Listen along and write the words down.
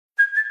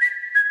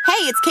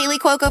it's Kaylee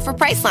Cuoco for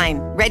Priceline.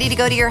 Ready to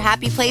go to your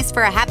happy place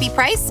for a happy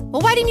price?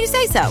 Well, why didn't you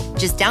say so?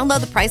 Just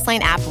download the Priceline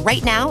app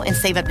right now and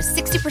save up to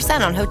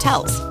 60% on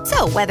hotels.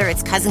 So whether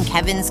it's Cousin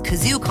Kevin's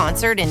Kazoo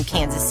Concert in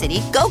Kansas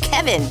City, go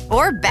Kevin,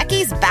 or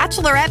Becky's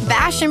Bachelorette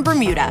Bash in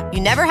Bermuda,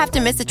 you never have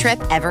to miss a trip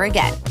ever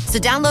again. So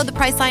download the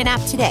Priceline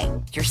app today.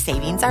 Your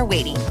savings are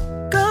waiting.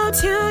 Go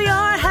to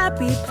your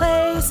happy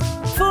place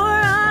for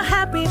a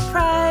happy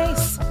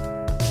price.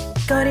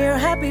 Go to your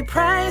happy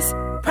price,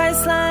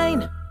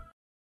 Priceline.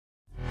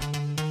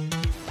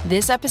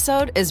 This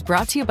episode is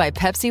brought to you by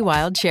Pepsi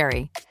Wild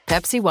Cherry.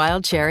 Pepsi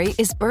Wild Cherry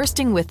is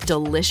bursting with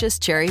delicious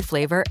cherry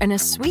flavor and a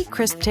sweet,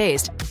 crisp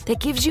taste that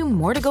gives you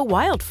more to go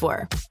wild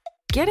for.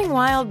 Getting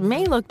wild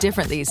may look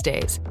different these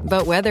days,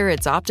 but whether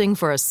it's opting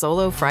for a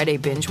solo Friday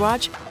binge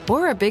watch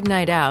or a big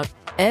night out,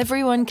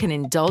 everyone can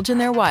indulge in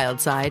their wild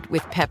side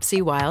with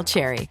Pepsi Wild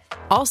Cherry.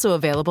 Also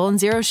available in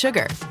Zero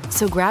Sugar.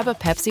 So grab a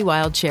Pepsi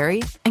Wild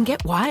Cherry and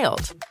get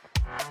wild.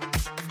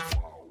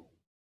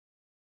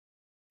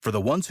 For the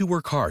ones who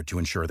work hard to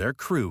ensure their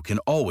crew can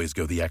always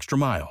go the extra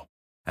mile,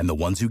 and the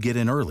ones who get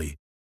in early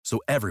so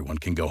everyone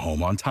can go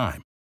home on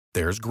time,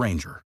 there's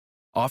Grainger,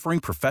 offering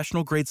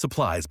professional-grade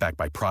supplies backed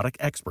by product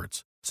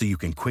experts so you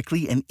can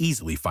quickly and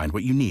easily find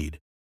what you need.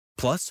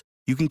 Plus,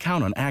 you can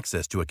count on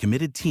access to a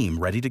committed team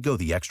ready to go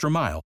the extra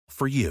mile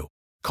for you.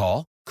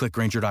 Call, click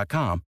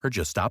Grainger.com, or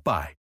just stop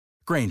by.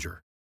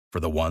 Grainger, for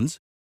the ones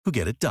who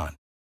get it done.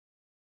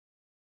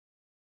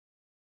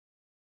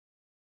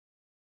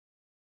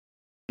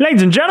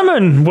 Ladies and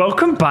gentlemen,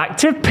 welcome back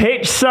to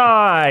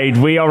Pitchside.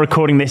 We are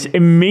recording this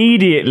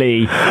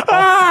immediately off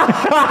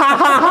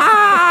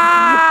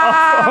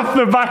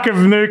the back of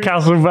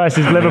Newcastle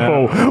versus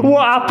Liverpool.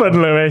 What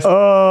happened, Lewis?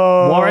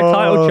 Warren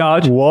title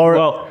charge.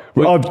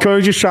 Can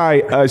I just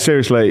say,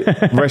 seriously,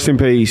 rest in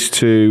peace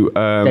to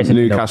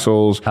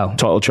Newcastle's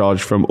title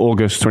charge from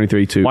August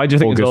 23 to Why do you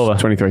think August it's over?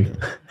 23.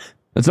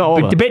 It's not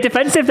over. A bit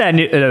defensive there,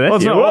 Lewis. Well,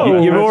 it's not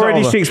over. You're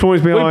already 6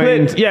 points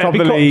behind. Top of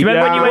the league. Do you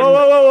remember when you went?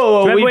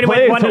 Whoa. Do you remember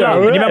when you went 1-0 up?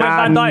 Do you remember when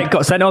Van Dijk Dijk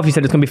got sent off? He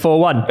said it's going to be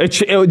 4-1.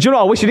 Do you know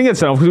what? I wish he didn't get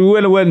sent off because we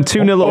would have went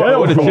 2-0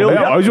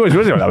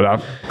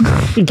 up.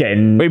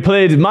 We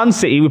played Man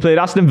City, we played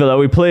Aston Villa,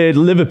 we played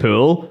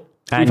Liverpool.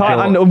 And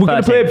we're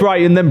going to play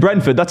Brighton, then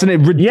Brentford. That's a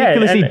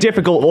ridiculously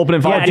difficult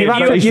opening five. If you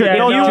want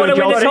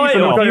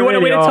to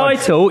win a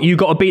title, you've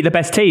got to beat the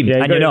best team,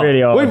 and you're not.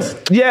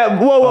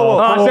 Whoa.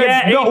 I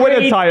said not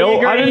win a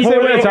title. I didn't say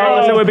win a title.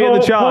 I said we're beating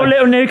the charge. Poor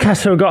little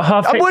Newcastle got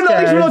half. And we're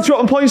not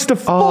dropping points to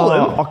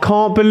Fulham. I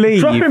can't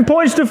believe. Dropping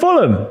points to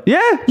Fulham? Yeah.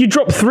 You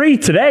dropped 3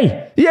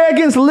 today. Yeah,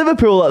 against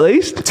Liverpool at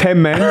least.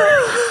 10 men.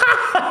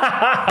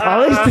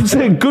 At least it's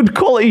a good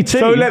quality team.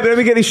 So let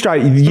me get this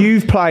straight.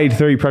 You've played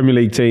 3 Premier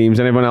League teams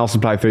and everyone else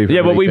has played 3 Premier League teams.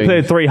 Yeah, but we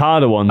played 3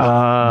 harder ones.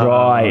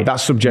 Right.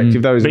 That's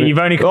subjective though, isn't it? But you've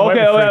only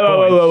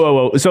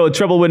whoa. So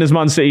treble winners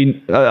Man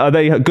City, are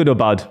they good or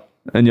bad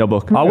in your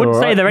book? I wouldn't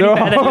say they're any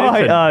better than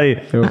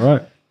Luton. You're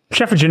right.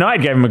 Sheffield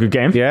United gave them a good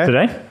game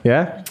today.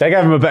 Yeah. They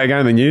gave them a better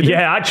game than you did.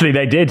 Yeah, actually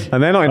they did.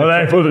 And they're not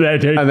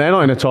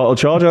in a title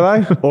charge,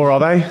 are they? Or are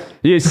they?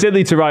 Yeah, it's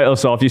silly to write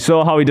us off. You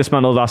saw how he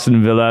dismantled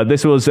Aston Villa.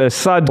 This was a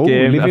sad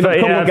game.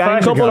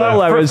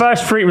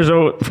 First freak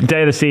result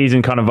day of the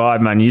season kind of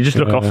vibe, man. You just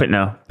look off it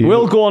now.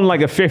 We'll go on like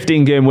a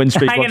 15-game win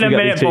streak. Hang on a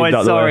minute,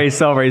 boys.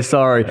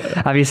 Sorry.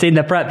 Have you seen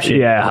the prep sheet?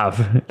 Yeah, I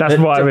have. That's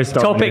why I was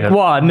stopping. Topic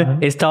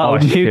 1 is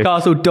titled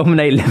Newcastle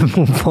dominate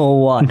Liverpool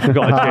 4-1. I've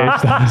got to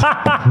change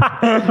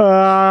that.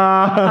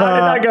 How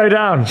did that go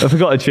down? I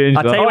forgot to change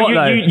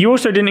that. You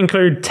also didn't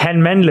include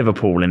 10 men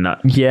Liverpool in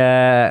that.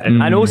 Yeah.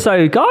 And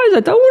also, guys,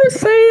 I don't want to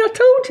say I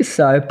told you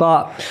so,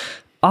 but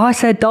I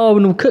said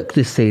Darwin will cook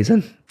this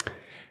season.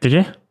 Did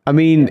you? I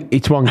mean,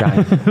 it's one game.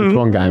 He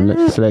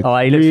looks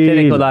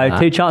clinical though.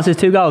 2 chances,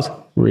 2 goals.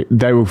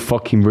 They were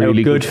fucking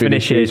really good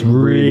finishes.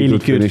 Really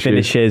good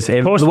finishes.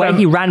 The way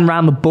he ran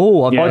around the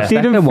ball. I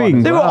didn't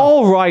think they were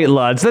all right,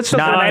 lads. Let's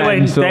not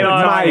they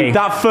were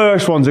that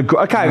first one's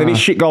okay. Then it's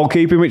shit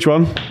goalkeeping. Which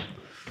one?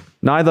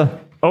 Neither.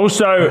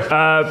 Also,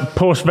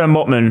 poor Sven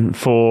Motman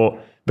for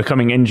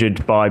becoming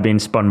injured by being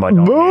spun by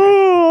Darwin.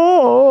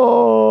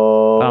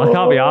 I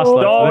can't be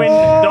arsed.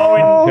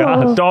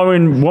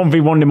 Darwin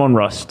 1v1'd him on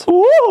Rust.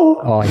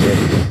 Oh, he did.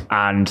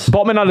 And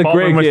Botman had a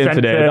great game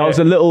today. That was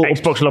a little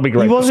Xbox lobby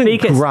great. He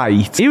wasn't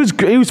great. He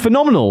was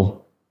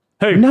phenomenal.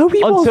 Who? No,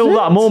 he wasn't. Until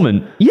that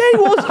moment. Yeah, he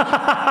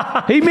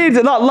was. He made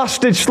that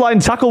last-ditch sliding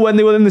tackle when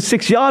they were in the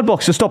 6-yard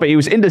box to stop it. He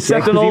was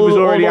intercepting he was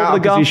already all out over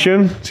of the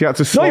position. So he had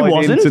to slide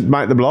in to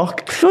make the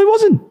block. No, he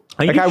wasn't.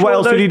 Okay, what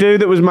else did he do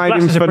that was made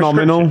him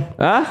phenomenal?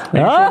 Are you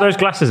sure those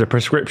glasses are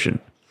prescription?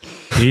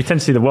 You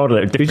tend to see the world a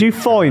little different. Did you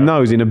find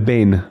those in a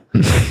bin?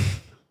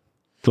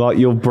 Like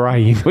your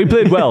brain. We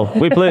played well.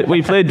 We played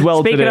well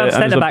Speaking today. of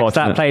centre-backs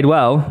that played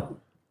well,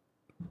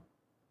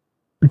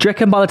 do you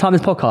reckon by the time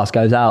this podcast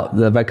goes out,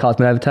 the red card's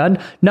been overturned?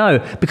 No,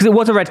 because it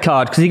was a red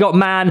card, because he got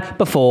man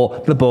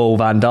before the ball,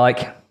 Van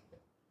Dijk.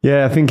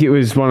 Yeah, I think it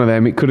was one of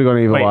them. It could have gone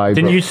either way.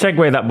 Didn't you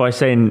segue that by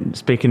saying,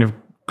 speaking of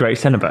great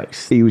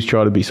centre-backs? He was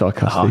trying to be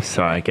sarcastic. Oh,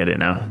 sorry, I get it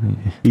now.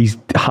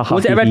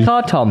 Was it a red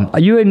card, Tom?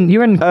 You're in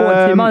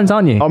 2 minds,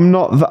 aren't you? I'm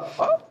not that...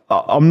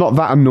 I'm not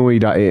that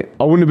annoyed at it.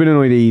 I wouldn't have been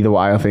annoyed either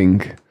way, I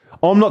think.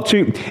 I'm not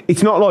too...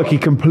 It's not like he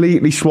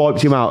completely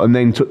swiped him out and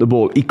then took the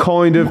ball. He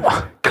kind of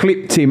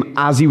clipped him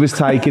as he was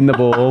taking the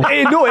ball.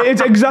 No,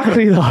 it's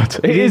exactly that.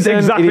 It is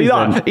exactly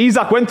that.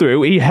 Isak went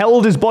through, he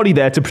held his body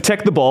there to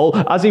protect the ball.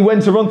 As he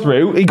went to run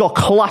through, he got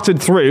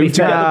clattered through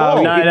to get the ball.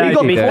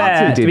 He got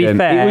clattered. To be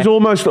fair, it was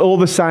almost all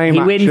the same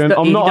action.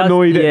 I'm not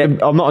annoyed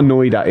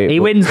at it. He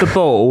wins the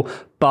ball,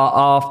 but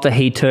after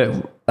he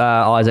took...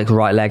 Isaac's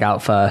right leg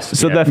out first.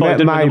 So therefore he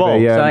didn't win the ball.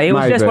 Yeah, so it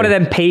was just one of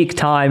them peak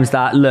times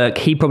that, look,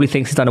 he probably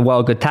thinks he's done a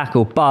well good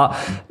tackle, but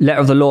letter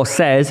of the law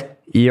says,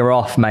 you're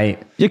off, mate.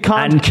 You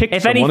can't kick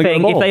if someone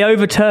anything, if they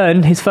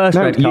overturn his first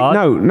red card...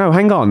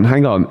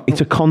 hang on.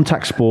 It's a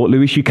contact sport,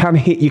 Lewis. You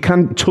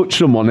can touch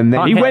someone and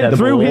then... He went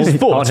through his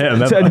foot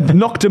and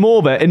knocked him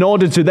over in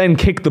order to then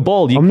kick the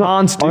ball. You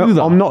can't do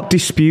that. I'm not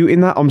disputing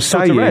that. I'm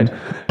saying...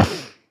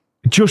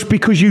 Just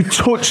because you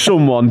touch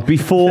someone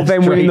before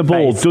them winning the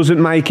ball doesn't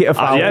make it a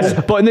foul. Yes,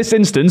 but in this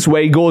instance,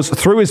 where he goes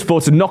through his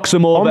foot and knocks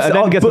him over and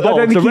then gets the ball,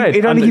 it's a red.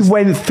 He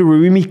went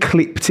through him, he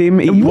clipped him.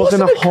 It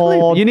wasn't a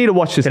hard... You need to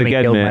watch this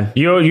again, man.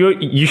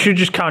 You should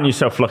just count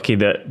yourself lucky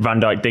that Van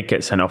Dijk did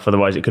get sent off,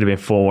 otherwise it could have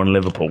been 4-1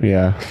 Liverpool.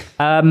 Yeah.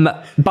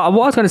 But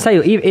what I was going to say,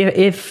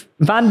 if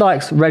Van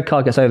Dijk's red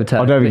card gets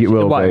overturned... I don't think it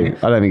will be.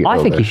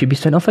 I think he should be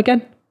sent off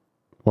again.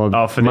 Well,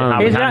 for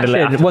his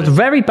reaction was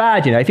very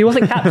bad, If he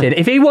wasn't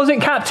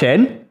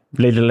captain,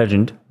 lead a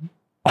legend.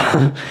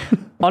 Can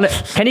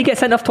he get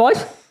sent off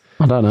twice?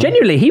 I don't know.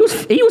 Genuinely, he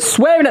was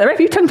swearing at the ref.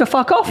 He told him to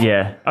fuck off.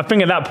 Yeah, I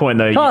think at that point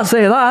though, can't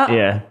say that.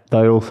 Yeah,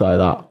 they all say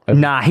that.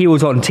 Nah, he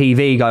was on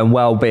TV going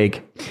well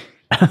big.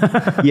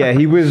 Yeah,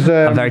 he was.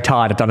 I'm very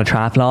tired. I've done a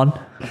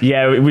triathlon.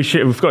 Yeah, we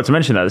forgot to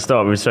mention that at the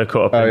start. We were so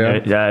caught up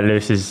in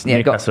Lewis's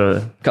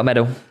Newcastle. Got a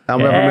medal.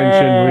 And we haven't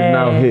mentioned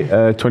we've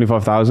now hit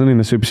 25,000 in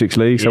the Super 6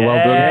 League, so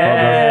well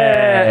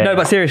done. No,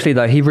 but seriously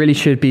though, he really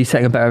should be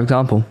setting a better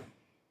example.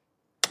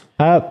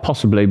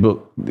 Possibly, but...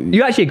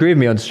 You actually agree with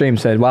me on stream,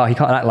 said, wow, he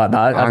can't act like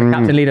that. As a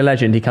captain, leader,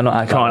 legend, he cannot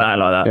act like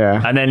that.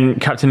 Yeah. And then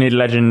captain, leader,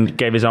 legend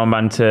gave his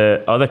armband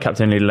to other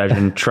captain, leader,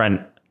 legend,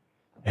 Trent,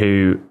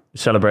 who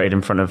celebrated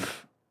in front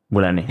of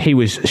Willenny. He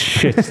was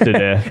shit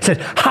today. He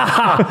said,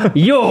 ha,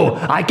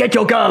 I get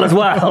your girl as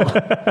well.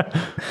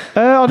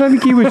 I don't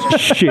think he was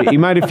shit. He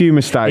made a few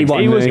mistakes.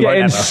 He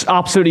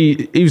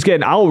was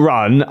getting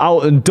outrun,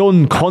 out and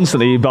done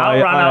constantly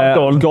by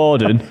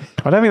Gordon.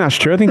 I don't think that's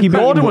true. I think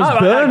Gordon was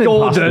burning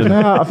Gordon.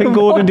 I think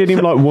Gordon did him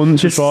like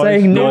once or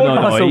twice.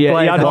 No. He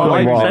had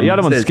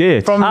him on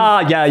skates.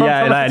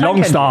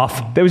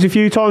 Longstaff. There was a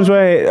few times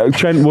where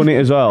Trent won it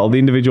as well, the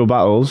individual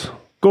battles.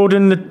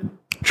 Gordon the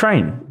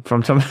train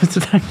from Thomas to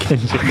Duncan.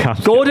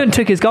 Gordon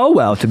took his goal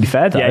well, to be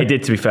fair, though. Yeah, he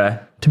did, to be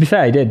fair. He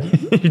did.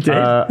 He did.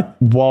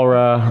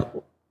 Warra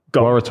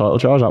title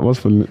charge, that was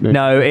for...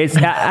 No, it's...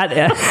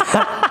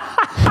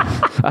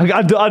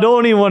 I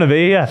don't even want to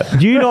be here.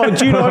 Do you not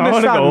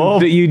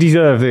understand that you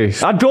deserve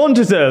this? I don't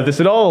deserve this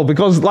at all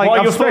because, like, what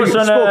are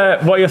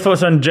your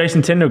thoughts on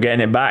Jason Tyndall getting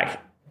it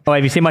back? Oh,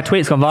 have you seen my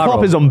tweets gone viral?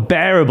 Klopp is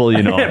unbearable,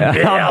 you know.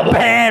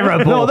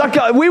 Unbearable. No, that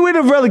guy. We win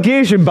a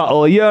relegation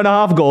battle a year and a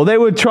half ago. They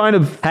were trying to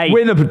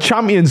win a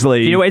Champions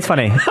League. You know what's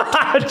funny?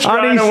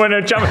 Trying to win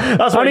a Champions.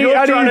 That's what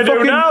you're trying to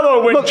do now,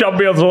 though. Win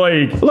Champions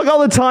League. Look how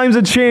the times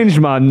have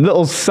changed, man.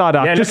 Little sad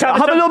act. Just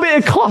have a little bit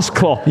of class,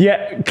 Klopp.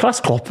 Yeah,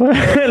 class, Klopp.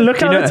 Look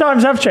how the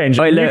times have changed.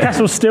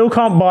 Newcastle still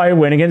can't buy a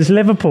win against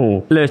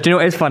Liverpool. Lewis, do you know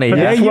what is funny?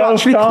 Yeah, you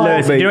actually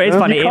can't. Do you know what is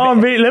funny? You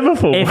can't beat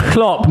Liverpool. If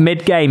Klopp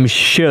mid-game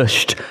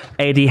shushed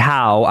Eddie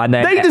Howe and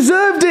then... They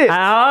deserved it.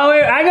 Hang on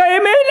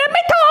a minute, let me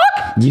talk.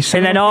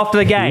 And then after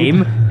the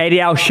game, Eddie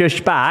Howe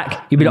shushed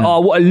back. You'd be like, oh,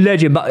 what a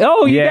legend. But,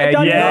 you get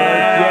done.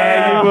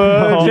 Yeah, you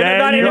would.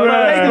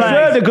 They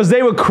deserved it because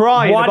they were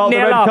crying about the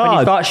red card. And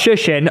you start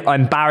shushing,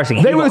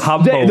 embarrassing. They were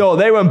humble.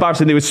 They were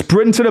embarrassing. They were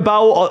sprinting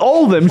about.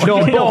 All of them should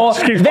have been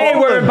booked. They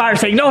were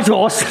embarrassing, not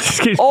us.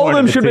 All of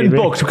them should have been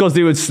booked because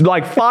there was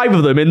like 5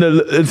 of them in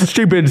the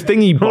stupid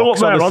thingy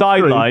box on the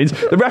sidelines.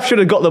 The ref should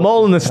have got them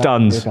all in the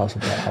stands.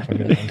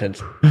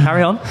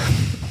 Carry on.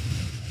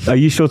 Are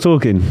you still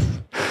talking?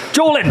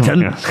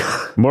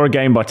 Joelinton. More a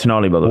game by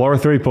Tonali, by the way. Warra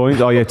 3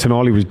 points. Oh, yeah,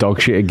 Tonali was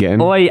dog shit again.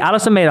 Oi,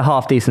 Alisson made a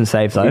half-decent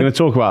save, though. We're going to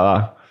talk about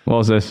that. What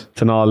was this?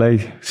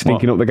 Tonali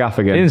stinking up the gaff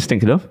again. He didn't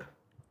stink it up.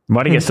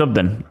 Why'd he get subbed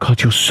then?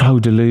 God, you're so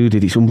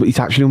deluded. It's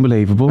actually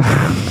unbelievable.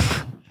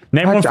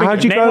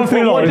 How'd you go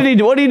through life? What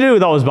did he do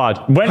that was bad?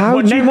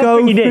 How'd you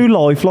go through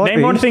life like this?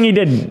 Name one thing he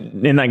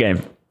did in that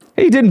game.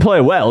 He didn't play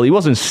well. He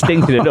wasn't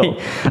stinking it up.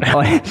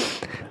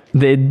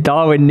 The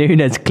Darwin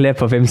Núñez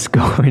clip of him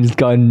scoring has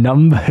got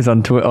numbers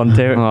on Twitter.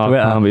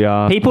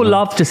 People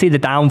love to see the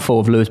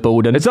downfall of Lewis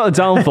Bolden. It's not a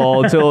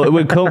downfall until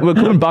we're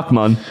coming back,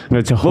 man.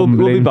 We'll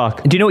be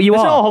back. Do you know what you are?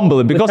 It's not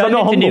humbling because I'm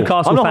not humble.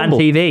 Newcastle fan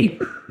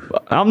TV.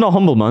 I'm not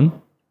humble, man.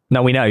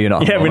 No, we know you're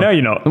not. Yeah, we know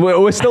you're not.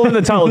 We're still in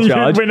the title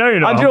charge. We know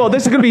you're not. And you know what?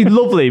 This is going to be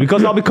lovely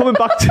because I'll be coming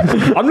back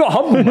to... I'm not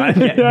humble, man.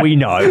 Yeah, we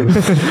know.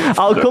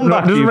 I'll come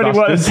back to you, doesn't really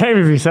work the same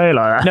if you say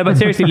like that. No, but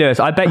seriously,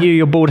 Lewis, I bet you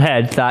your bald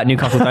head that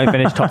Newcastle don't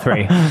finish top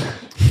 3.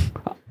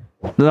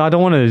 No, I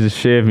don't want to just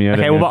shave me.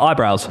 Okay, what about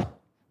eyebrows?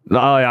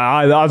 Oh,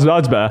 yeah,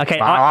 that's better. Okay,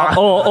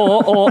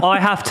 or I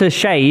have to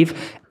shave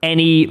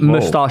any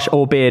moustache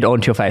or beard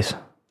onto your face.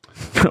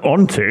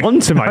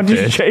 onto my face.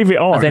 Just shave it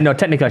on. Then no,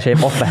 technically I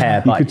shave off the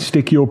hair. You could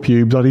stick your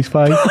pubes on his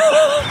face.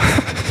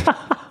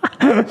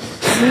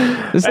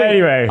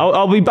 Anyway,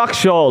 I'll be back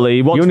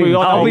shortly.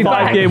 I'll be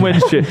back in win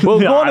streak. We'll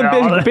go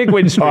on a big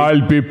win streak.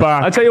 I'll be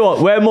back. I tell you what,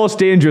 we're most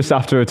dangerous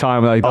after a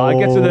time like that. I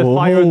get to the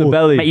fire in the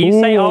belly. Mate, you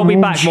say I'll be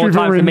back more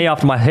times than me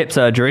after my hip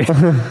surgery.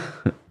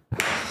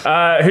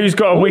 who's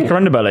got a weaker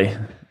underbelly?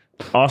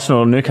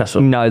 Arsenal or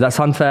Newcastle? No, that's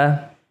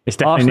unfair. It's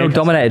definitely Arsenal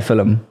Newcastle. dominated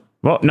Fulham.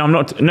 What? No, I'm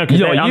not. No, You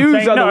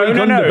use that weak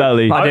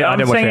underbelly.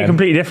 I'm saying it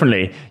completely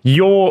differently.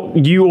 You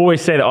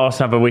always say that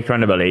Arsenal have a weaker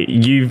underbelly.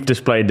 You've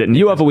displayed that.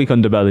 You have a weak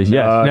underbelly,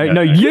 yes.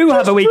 No, you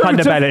have a weak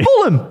underbelly.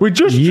 Fulham. We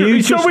just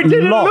we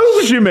didn't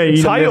lose, you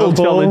mean? Title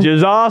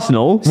challengers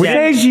Arsenal.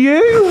 Says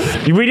you.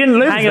 We didn't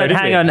lose.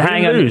 Hang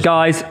on,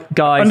 guys.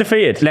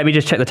 Undefeated. Let me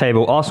just check the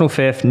table. Arsenal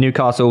 5th,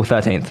 Newcastle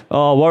 13th.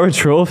 Oh, what a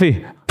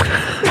trophy.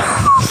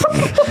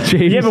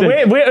 Yeah,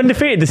 but we're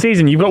undefeated this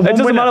season. You've got one. It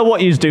doesn't matter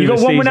what you do. You've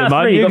got one win out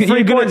of 3. You've got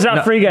 3 points out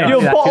of 3 games.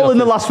 You're bottle in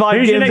the last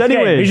 5 games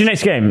anyway. Who's your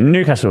next game?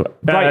 Newcastle.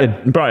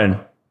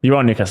 Brighton. You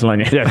are Newcastle,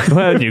 aren't you? Yeah.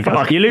 Well,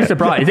 Newcastle. You lose to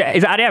Brighton.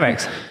 Is it at the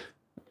Amex?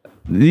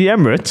 The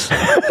Emirates.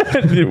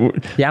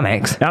 The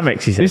Amex.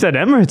 Amex, he said. You said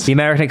Emirates. The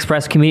American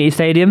Express Community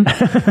Stadium.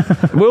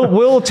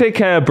 We'll take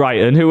care of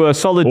Brighton, who are a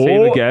solid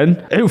team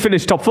again. Who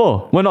finished top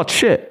 4. We're not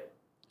shit.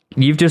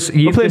 You've just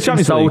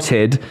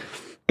insulted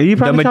the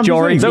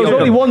majority. There was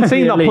only one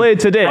team that played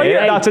today.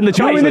 That's in the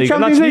Champions League.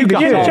 Champions League.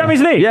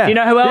 Champions League. Yeah. Do you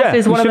know who else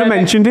is one of them?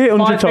 You should have mentioned it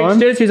 100 times.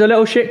 Fixtures, who's a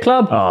little shit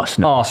club?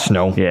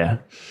 Arsenal. Yeah.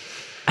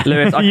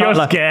 Lewis, You're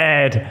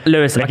scared.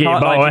 Lewis, I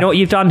can't lie. Do you know what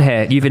you've done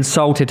here? You've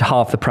insulted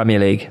half the Premier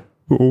League.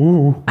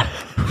 Ooh.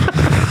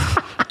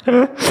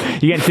 You're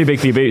getting too big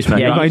for your boots, man.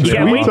 Yeah, you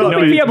get way too big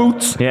for your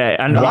boots. Yeah,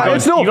 and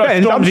it's no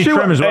offense.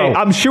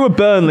 I'm sure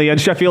Burnley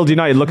and Sheffield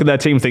United look at their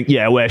team and think,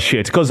 yeah, we're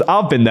shit. Because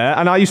I've been there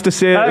and I used to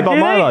say about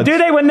my lads. Do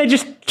they when they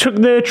just took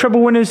the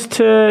treble winners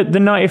to the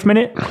 90th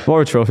minute? What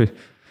a trophy.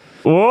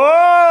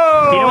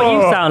 Whoa! You know what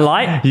you sound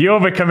like? You're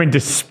becoming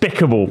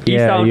despicable. You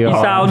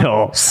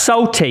sound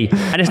salty.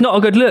 And it's not a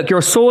good look. You're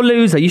a sore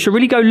loser. You should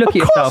really go look at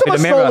yourself in the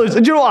mirror. Do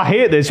you know what? I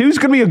hate this. Who's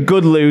going to be a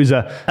good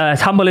loser?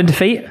 It's humble in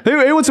defeat.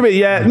 Who wants to be?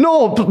 Yeah.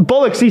 No,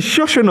 bollocks. He's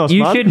shushing us,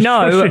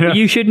 man.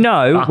 You should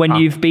know when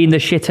you've been the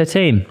shitter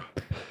team.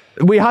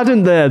 We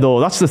hadn't there, though.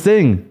 That's the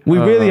thing. We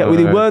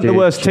weren't the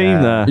worst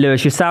team there.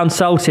 Lewis, you sound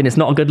salty and it's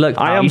not a good look.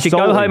 You should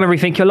go home and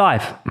rethink your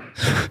life.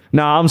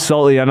 Nah, I'm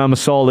salty and I'm a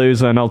sore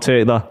loser and I'll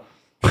take that.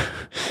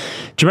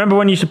 Do you remember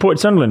when you supported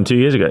Sunderland 2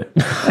 years ago?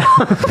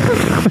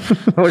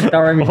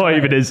 What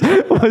even is?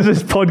 What is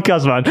this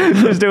podcast, man?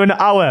 Just do an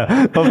hour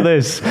of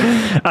this.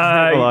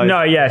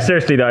 No, yeah,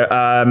 seriously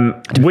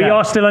though. We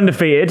are still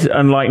undefeated,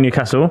 unlike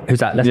Newcastle. Who's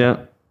that?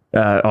 Leicester?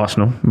 Yeah.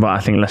 Arsenal. But I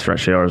think Leicester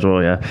actually are as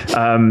well, yeah.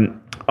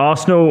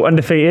 Arsenal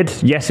undefeated.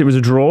 Yes, it was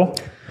a draw.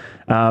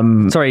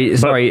 Sorry.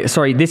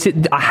 This is.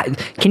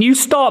 Can you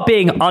start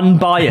being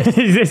unbiased?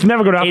 It's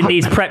never going to happen in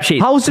these prep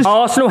sheets. How's this?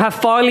 Arsenal have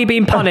finally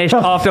been punished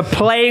after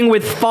playing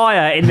with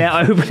fire in their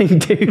opening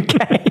 2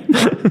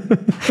 games.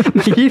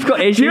 You've got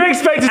issues. You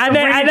expected to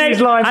read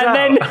these lines out.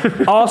 And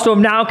then Arsenal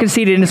have now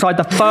conceded inside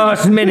the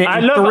first minute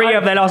in 3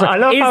 of their last.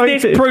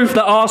 Is this proof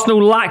that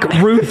Arsenal lack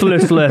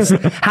ruthlessness?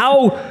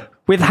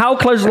 With how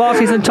close last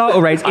season's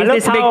title race, is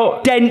this a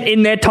big dent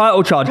in their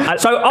title charge?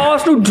 So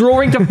Arsenal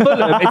drawing to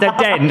Fulham is a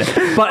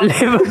dent, but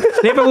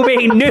Liverpool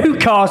beating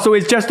Newcastle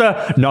is just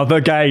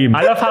another game.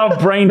 I love how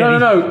brain dead.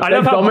 No. I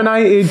love how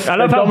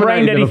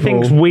brain dead he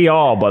thinks we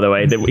are. By the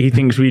way, that he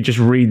thinks we just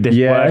read this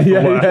word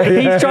for word.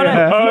 He's trying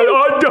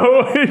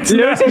to.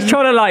 Lewis is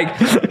trying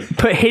to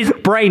put his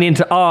brain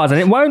into ours, and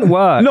it won't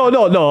work.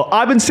 No.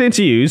 I've been saying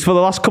to you for the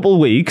last couple of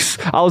weeks.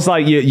 I was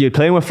like, you're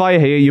playing with fire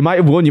here. You might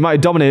have won. You might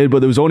have dominated, but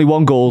there was only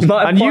 1 goal.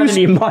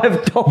 You might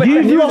have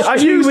dominated. You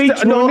lost 2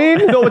 weeks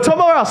running. No, we're talking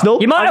about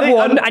Arsenal. You might have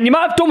won, and you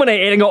might have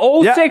dominated and got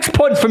all 6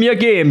 points from your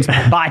games.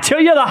 But I tell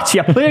you that,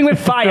 you're playing with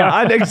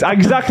fire.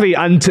 Exactly,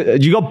 and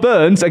you got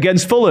burnt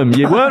against Fulham.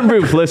 You weren't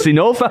ruthless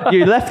enough.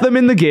 You left them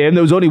in the game.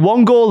 There was only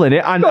 1 goal in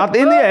it, and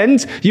in the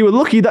end, you were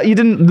lucky that you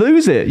didn't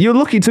lose it. You were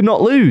lucky to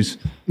not lose.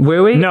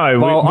 Were we? No,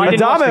 I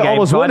didn't watch the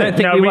game, so I don't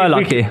think we were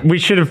lucky. We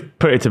should have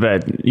put it to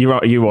bed. You were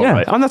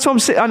right. And that's what I'm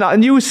saying.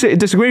 And you were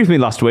disagreeing with me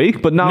last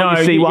week, but now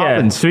you see what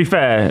happens. To be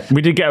fair,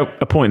 we did get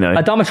a point though.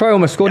 Adama Traore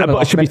almost scored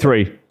but it should be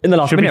 3. In the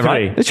last minute,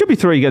 right? It should be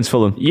 3 against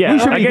Fulham. Yeah. You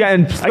should be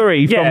getting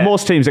 3 from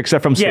most teams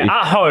except from City. Yeah,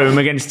 at home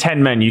against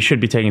 10 men, you should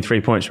be taking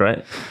 3 points,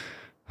 right?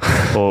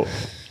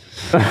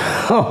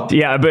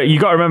 Yeah, but you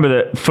got to remember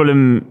that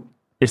Fulham,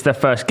 it's their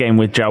first game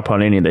with João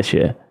Paulinho this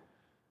year.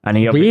 And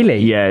he really?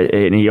 Yeah,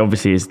 and he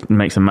obviously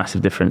makes a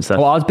massive difference.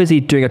 Well, I was busy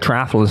doing a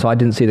triathlon, so I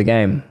didn't see the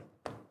game.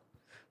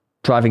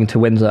 Driving to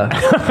Windsor.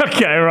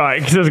 Okay, right.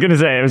 Because I was going to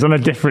say, it was on a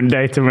different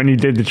day to when you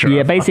did the triathlon.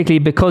 Yeah, basically,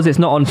 because it's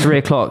not on 3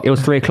 o'clock, it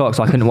was 3 o'clock,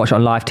 so I couldn't watch it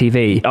on live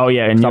TV. Oh,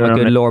 yeah. And I'm a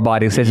good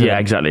law-abiding citizen. Yeah,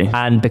 exactly.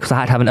 And because I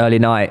had to have an early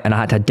night, and I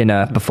had to have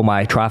dinner before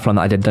my triathlon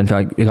that I did.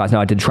 Don't you guys know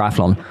I did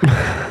triathlon.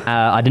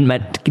 I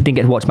didn't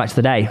get to watch Match of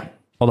the Day.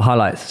 All the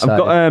highlights. I've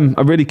got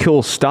a really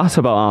cool stat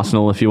about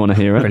Arsenal if you want to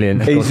hear it.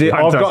 Brilliant.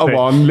 I've got a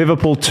 1.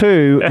 Liverpool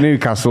 2,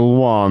 Newcastle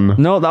 1.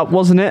 No, that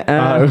wasn't it.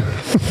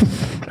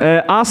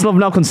 Arsenal have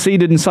now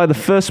conceded inside the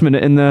first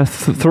minute in the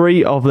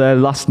 3 of their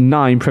last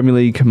 9 Premier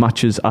League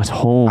matches at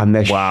home. And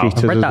they're I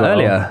shitters read as that well.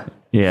 earlier.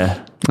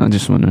 Yeah. I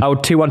just wonder. I would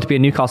 2-1 to be a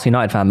Newcastle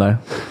United fan, though.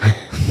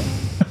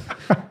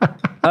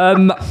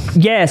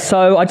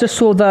 So I just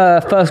saw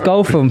the first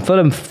goal from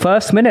Fulham,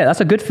 first minute.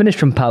 That's a good finish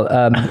from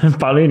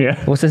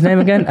Paulinho. what's his name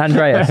again?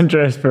 Andreas.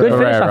 Andreas Good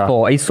finish, I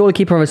thought. He saw the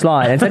keeper of his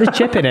line. Instead of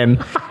chipping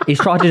him, he's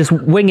tried to just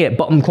wing it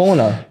bottom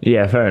corner.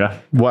 Yeah, fair enough.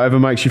 Whatever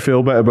makes you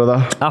feel better,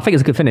 brother. I think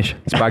it's a good finish.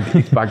 It's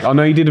bag. I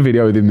know you did a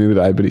video with him the other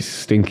day, but it's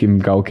stinking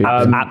goalkeeper.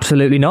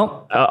 Absolutely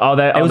not.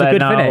 It was a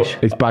good finish.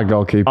 It's bad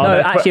goalkeeper. No,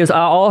 actually, it was,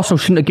 Arsenal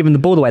shouldn't have given the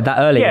ball away that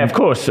early. Yeah, of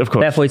course.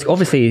 Therefore, he's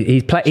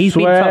been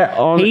Swear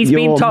on been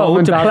your mum told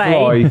and to dad's play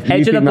life, you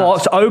edge of the think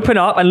box, open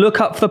up and look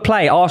up for the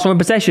play. Arsenal in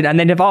possession, and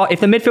then if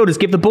the midfielders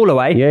give the ball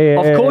away,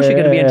 of course you're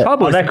going to be in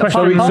trouble.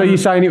 So you're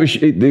saying it was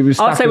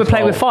I'd say we're Saka's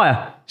playing with fault?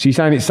 fire. So you're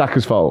saying it's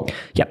Saka's fault?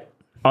 Yep.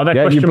 Are there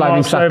Yeah, question you're blaming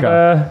marks Saka.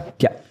 over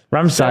Yep.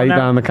 Ramsdale Say now?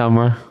 down the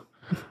camera.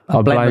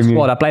 I blame the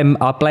squad. I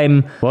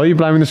blame. Why are you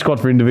blaming the squad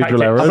for individual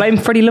Tactics. errors? I blame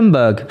Freddie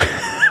Lundberg.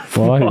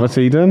 Why? What's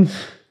he done?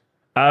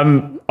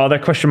 Are there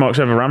question marks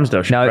over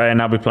Ramsdale? Should No. Ray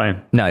now be playing?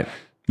 No.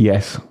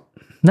 Yes.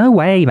 No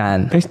way,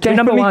 man. There's Do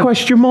number definitely one.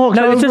 question marks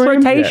No, it's just over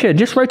him. rotation.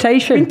 Just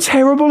rotation. Been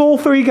terrible all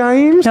 3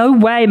 games. No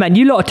way, man.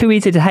 You lot are too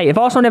easy to hate. If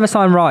Arsenal never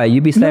signed Raya,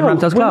 you'd be saying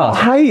Ramsdale's we're not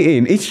class.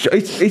 hating.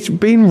 It's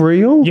been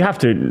real. You have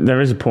to.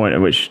 There is a point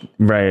at which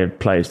Ray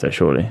plays, though,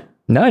 surely.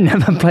 No,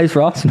 never plays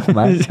for Arsenal,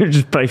 man.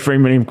 Just pay £3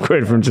 million for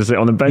him to sit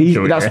on the bench.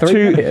 all That's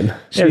year. 2. Yeah,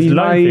 So it's he's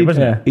loan fee, made,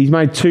 wasn't it? he's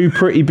made 2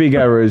 pretty big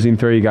errors in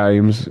 3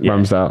 games,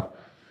 Ramsdale.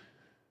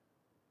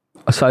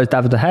 So is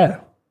David De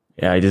Gea.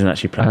 Yeah, he doesn't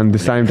actually play. And the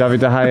same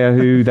David De Gea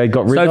who they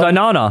got rid So of.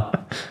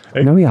 Onana.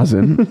 No, he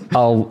hasn't.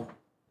 Oh,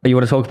 you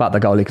want to talk about the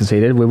goal he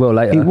conceded? We will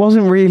later. It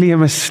wasn't really a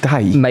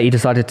mistake. Mate, he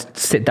decided to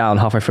sit down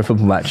halfway through a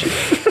football match.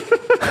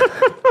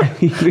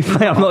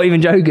 I'm not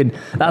even joking.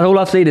 That's all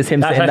I've seen is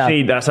him sitting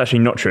down. That's actually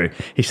not true.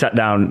 He sat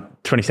down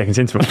 20 seconds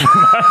into it.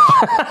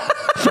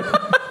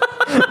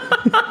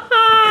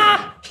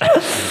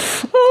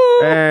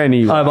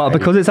 Anyway. But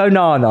because it's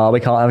Onana, we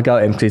can't have a go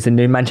at him because he's a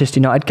new Manchester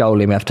United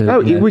goalie. We have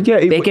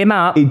to big him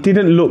up. It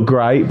didn't look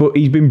great, but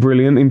he's been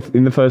brilliant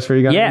in the first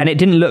 3 games. Yeah, and it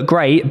didn't look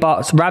great,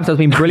 but Ramsdale's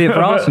been brilliant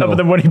for Arsenal. Other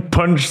than when he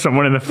punched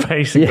someone in the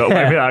face and got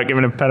away without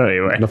giving a penalty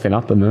away. Nothing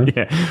happened though.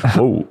 Yeah.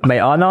 Oh. Mate,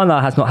 Onana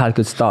has not had a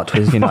good start to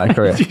his United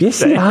career.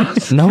 Yes, he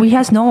has. No, he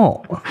has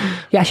not.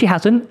 He actually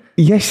hasn't.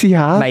 Yes, he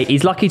has. Mate,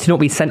 he's lucky to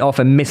not be sent off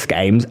and miss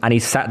games, and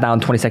he's sat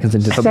down 20 seconds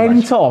into the football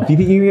match. Sent off? You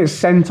think you can get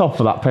sent off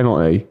for that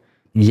penalty?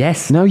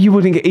 Yes. No, you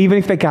wouldn't get. Even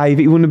if they gave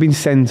it, you wouldn't have been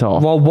sent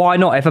off. Well, why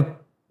not? If a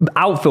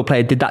outfield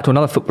player did that to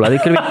another footballer, they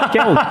could have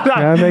been killed.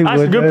 Yeah, they That's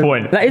a would, good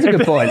point. That is a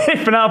good point.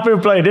 If an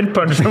outfield player did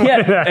punch someone,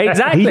 Yeah,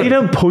 exactly. He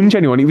didn't punch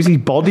anyone. It was his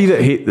body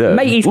that hit them.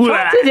 Mate, he's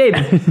clattered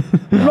him.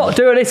 I'm not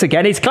doing this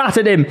again. He's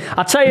clattered him.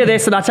 I tell you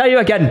this, and I tell you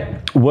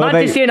again.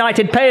 Manchester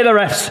United, pay the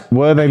refs.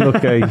 Were they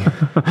lucky?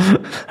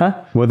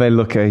 Huh? Were they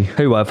lucky?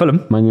 Who were?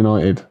 Fulham. Man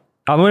United.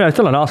 I mean, I'm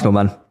still an Arsenal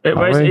man.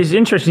 It's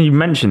interesting you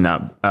mentioned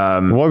that. Why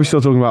are we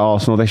still talking about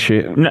Arsenal? They're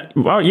shit. No,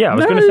 well, yeah, I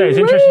was going to say, it's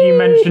interesting you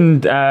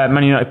mentioned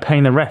Man United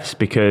paying the refs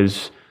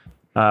because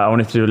I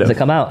wanted to do a little... Has it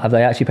come out? Have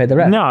they actually paid the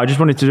refs? No, I just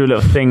wanted to do a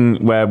little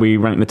thing where we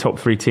rank the top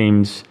 3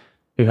 teams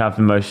who have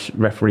the most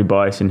referee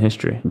bias in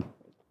history.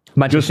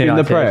 Manchester Just in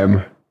United. the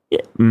Prem?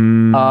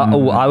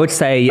 I would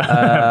say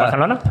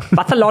Barcelona?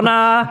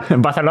 Barcelona.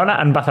 Barcelona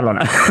and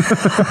Barcelona.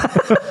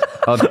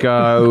 I'd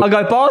go... I'll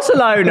go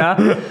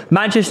Barcelona,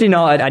 Manchester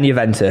United, and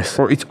Juventus.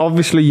 Well, it's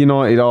obviously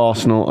United,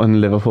 Arsenal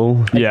and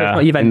Liverpool. Yeah.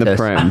 It's not In the Juventus.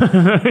 Prem.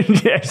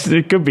 Yes,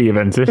 it could be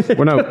Juventus.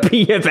 Well, no,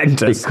 Be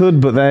Juventus. it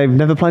could, but they've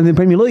never played in the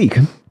Premier League.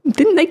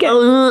 Didn't they get?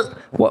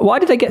 Why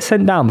did they get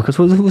sent down? Because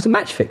was it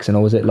match fixing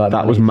or was it like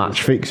That was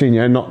match fixing,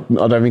 yeah. I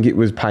don't think it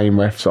was paying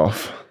refs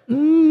off.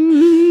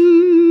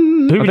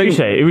 Who would you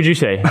say? Who would you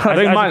say? As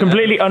a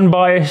completely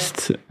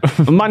unbiased...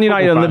 Man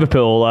United and fan.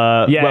 Liverpool,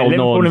 Yeah, well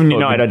Liverpool known. and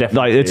United are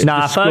definitely... It's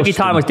Nah, disgusting. Fergie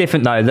time was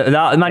different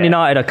though. Man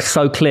United are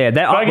so clear.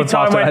 They're up with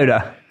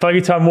Barcelona.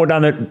 Fergie time walked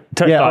down the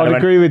touchline. Yeah, I'd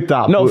agree with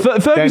that. No,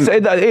 but Fergie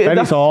said that- then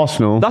that- it's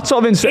Arsenal. That's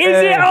sort of insane. Is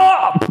it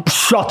up?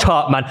 Shut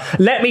up, man.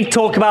 Let me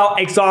talk about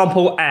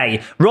example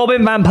A.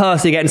 Robin Van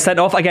Persie getting sent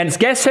off against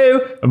guess who?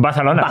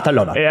 Barcelona.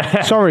 Barcelona.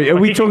 Yeah. Sorry, are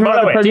we talking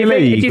about the Premier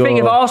League? Do you think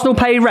if or- Arsenal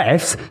paid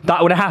refs,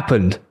 that would have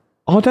happened?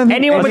 I don't think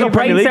Anyone with a Premier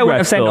brain League cell would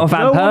have refs, sent though. off Van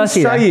No one's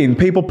Persie. saying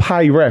people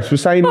pay refs. We're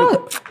saying...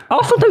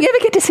 Arsenal don't ever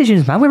get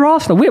decisions, man. We're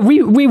Arsenal. We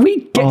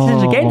get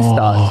decisions against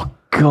us. Oh,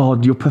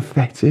 God, you're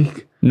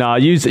pathetic. Nah,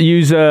 use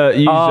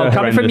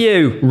Coming from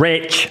you,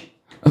 Rich.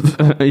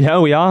 Yeah,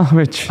 we are,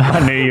 Rich.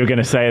 I knew you were going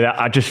to say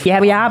that.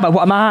 Yeah, we are, but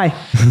what am I?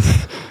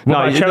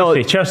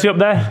 Chelsea up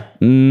there?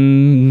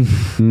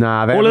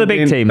 Nah, All of the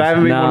big teams. They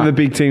haven't been Nah. one of the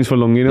big teams for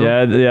long enough.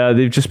 Yeah,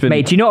 they've just been.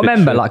 Mate, do you not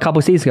remember, like a couple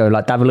of seasons ago,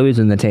 like David Luiz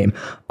in the team,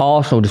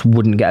 Arsenal just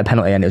wouldn't get a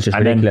penalty and it was just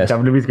ridiculous.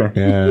 WWE's going.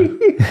 Yeah.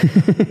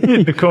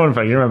 The corner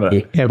flag, you remember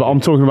that? Yeah, but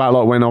I'm talking about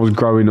like when I was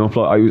growing up,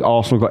 like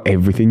Arsenal got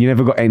everything. You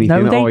never got anything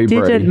No, at they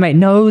Highbury. didn't, mate.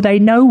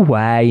 No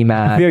way,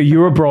 man. Yeah,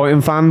 you're a Brighton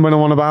fan when I'm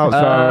on about, so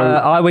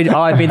I've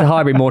been to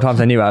Highbury more times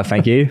than you have,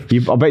 thank you.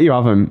 I bet you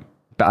haven't.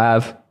 But I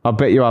have. I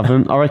bet you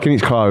haven't. I reckon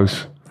it's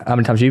close. How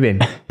many times have you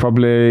been?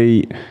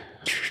 Probably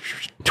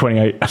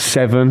 28.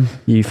 7.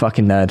 You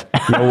fucking nerd.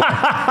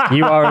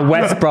 You are a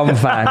West Brom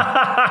fan.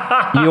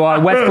 You are a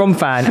West Brom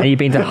fan and you've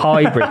been to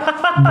Highbury.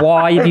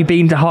 Why have you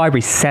been to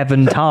Highbury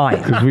 7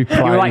 times? Because we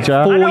played. You're like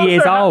 4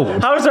 years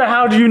old.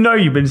 How do you know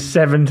you've been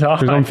 7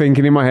 times? Because I'm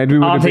thinking in my head we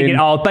would I'm have thinking, been.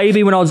 oh,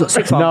 baby, when I was 6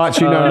 months. No,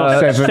 actually, no,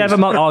 not 7. 7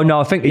 months. Oh, no,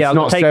 I think, It's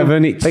not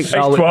 7, it's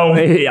 12.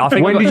 I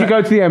think When did you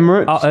go to the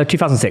Emirates?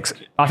 2006.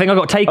 I think I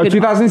got taken.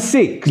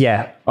 2006?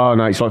 Yeah. Oh,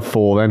 no, it's like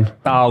 4 then.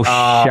 Oh,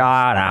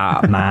 shut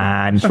up,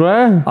 man.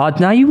 Swear?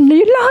 No, you're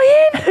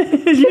lying.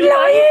 You're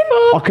lying.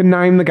 I can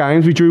name the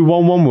games. We drew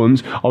 1-1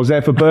 once. I was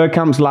there for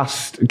Bergkamp's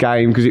last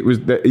game because it was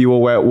you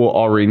all wore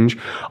orange.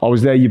 I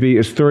was there. You beat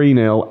us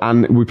 3-0,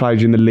 and we played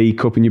you in the League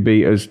Cup, and you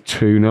beat us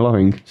 2-0. I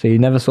think. So you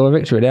never saw a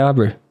victory at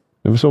Highbury?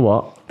 Never saw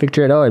what?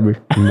 Victory at Highbury.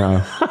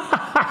 No.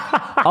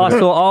 I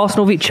saw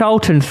Arsenal beat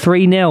Charlton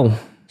 3-0.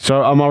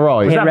 So am I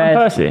right? Was that Van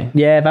Persie?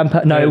 Yeah,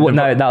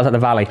 no, that was at the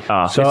Valley.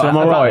 So am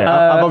I right?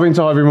 Have I been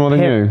to Highbury more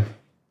than you?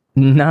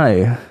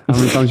 No. How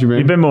many times you been?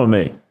 You've been more than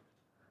me.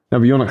 No,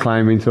 but you're not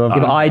claiming to have. Yeah,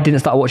 but I didn't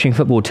start watching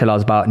football till I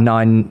was about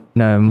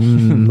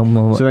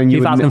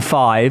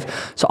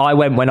 2005. So I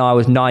went when I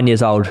was 9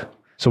 years old.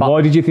 So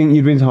why did you think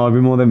you'd been to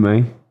Highbury more than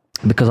me?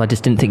 Because I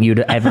just didn't think you'd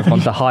ever gone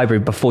to Highbury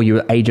before you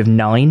were age of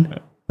 9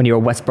 when you were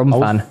a West Brom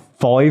fan.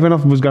 5 and I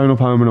was going up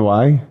home and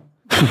away.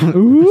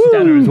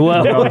 Stanner as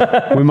well.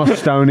 With my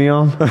Stony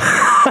on.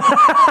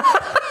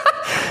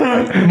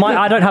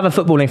 I don't have a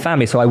footballing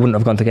family, so I wouldn't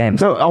have gone to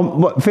games.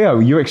 No, Theo,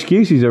 your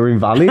excuses are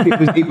invalid.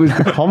 It was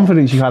the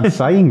confidence you had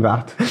saying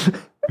that.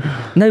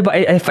 No, but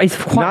it's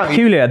quite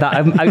peculiar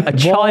that a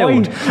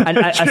child, and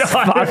a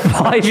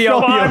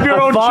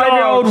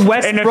 5-year-old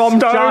West in a Brom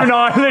Stone child.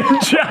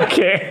 Island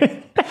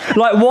jacket.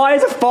 Like, why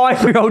is a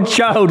 5-year-old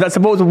child that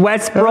supports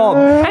West Brom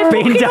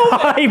been to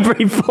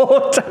Highbury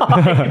 4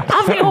 times?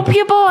 Have it up,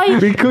 you boy.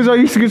 Because I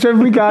used to go to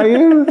every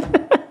game.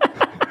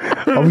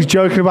 I was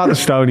joking about the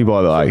Stony,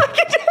 by the way.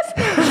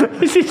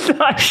 This is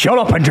like, Shut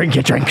up and drink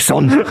your drink,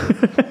 son. But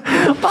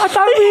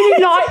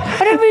I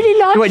don't really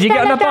like. What, you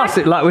get on a bus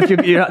like with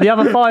the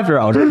other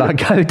 5-year-old,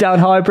 like go down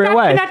Highbury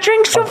away? Can I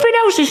drink something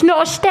else? It's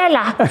not a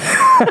Stella.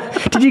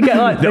 Did you get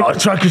like?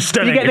 it's like a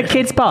Did you get the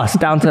kids' bus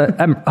down to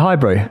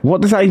Highbury?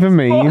 What does that even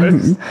mean?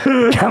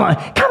 Come on,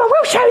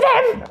 we'll show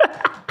them.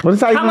 What does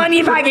that Come on,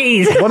 you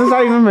baggies. What does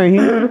that even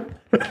mean?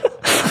 I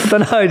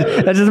don't know.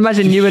 I just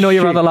imagine you and all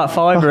your other like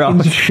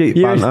 5-year-olds. Shit,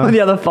 You and banter. all the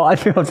other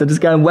 5-year-olds are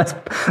just going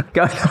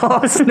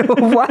Arsenal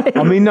away.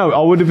 I mean, no,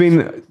 I would have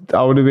been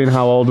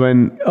how old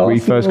when we Arsenal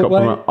first got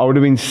away. promoted? I would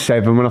have been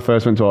 7 when I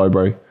first went to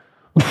Highbury.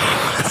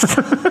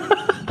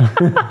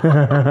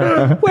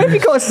 Where have you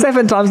got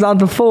 7 times down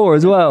to 4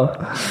 as well?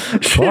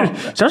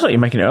 sounds like you're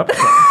making it up.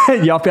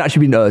 Yeah, I've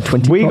actually been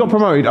 20. We got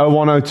promoted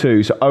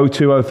 01-02, so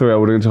 02-03 I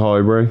would have gone to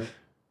Highbury.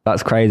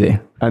 That's crazy.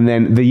 And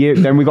then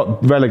then we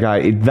got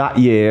relegated. That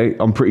year,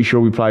 I'm pretty sure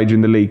we played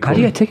in the League Cup. How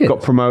do you get tickets?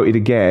 Got promoted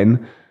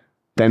again,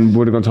 then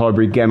would have gone to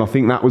Highbury again. I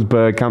think that was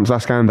Bergkamp's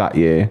last game that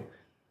year.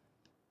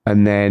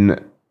 And then...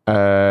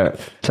 So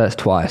that's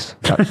twice.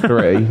 That's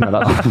 3. No,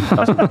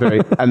 that's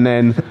 3. And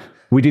then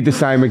we did the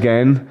same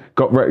again,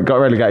 got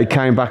relegated,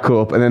 came back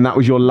up, and then that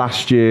was your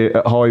last year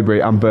at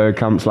Highbury and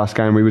Bergkamp's last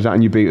game we was at,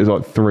 and you beat us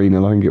like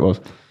 3-0, I think it was.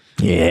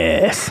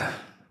 Yes.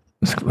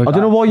 I don't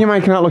know why you're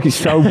making out like it's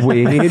so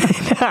weird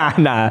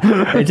Nah,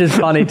 it's just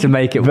funny to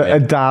make it that a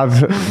weird.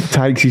 dad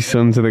takes his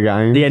son to the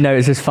game. Yeah, no,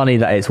 it's just funny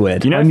that it's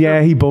weird. You know, And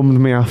yeah, he bummed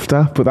me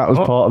after, but that was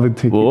part of the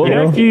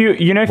ticket.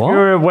 you know, if What?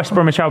 you're a West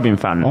Bromwich Albion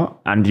fan What?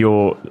 and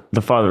you're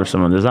the father of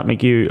someone, does that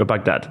make you a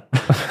Baghdad?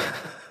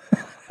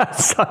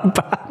 That's so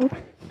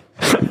bad.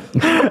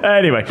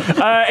 Anyway,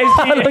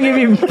 How long have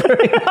you been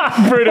brewing?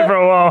 I've brewed it for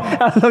a while.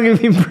 How long have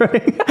you been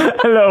brewing?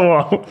 A little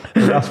while.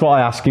 That's what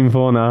I ask him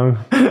for now.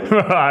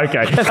 Right,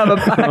 okay.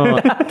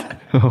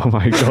 Oh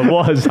my God,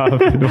 what has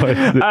happened? What is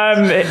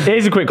this?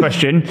 Here's a quick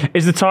question.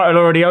 Is the title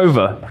already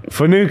over?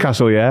 For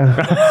Newcastle, yeah.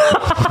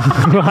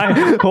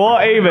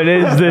 What even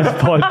is this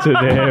pod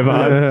today,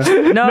 man?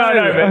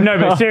 No,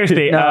 but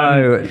seriously,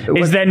 No.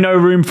 is there no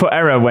room for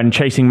error when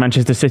chasing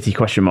Manchester City? ?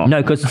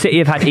 No, because City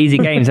have had easy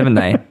games, haven't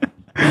they?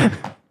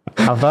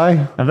 Have they?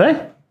 Have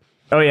they?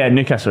 Oh yeah,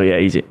 Newcastle, yeah,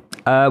 easy.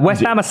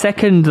 West Ham are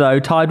second, though,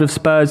 tied with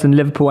Spurs and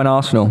Liverpool and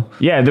Arsenal.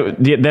 Yeah,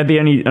 they're the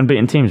only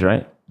unbeaten teams,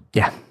 right?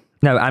 Yeah.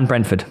 No, and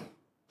Brentford.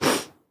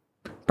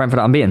 Brentford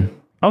are unbeaten.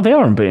 Oh, they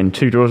are unbeaten.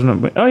 2 draws and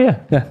unbeaten. Oh yeah.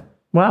 Yeah.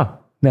 Wow.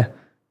 Yeah.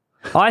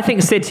 I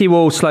think City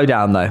will slow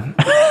down, though.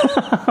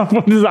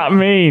 What does that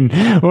mean?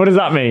 What does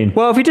that mean?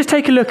 Well, if we just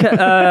take a look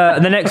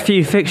at the next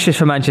few fixtures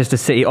for Manchester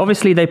City,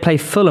 obviously they play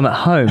Fulham at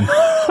home.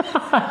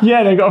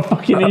 Yeah, they got a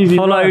fucking easy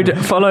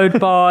followed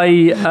by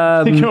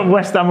They got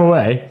West Ham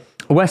away.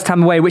 West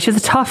Ham away, which is a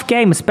tough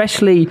game,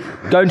 especially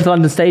going to the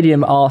London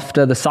Stadium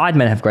after the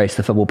Sidemen have graced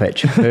the football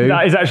pitch.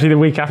 That is actually the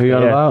week after. Who you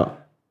on about?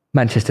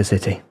 Manchester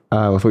City.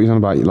 I thought you were on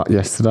about like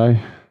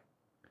yesterday.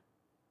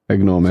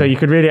 Ignore me. So you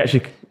could really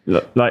actually,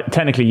 like,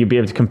 technically, you'd be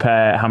able to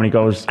compare how many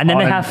goals. And then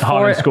they have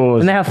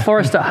scores. And they have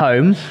Forest at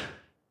home.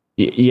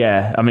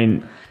 Yeah, I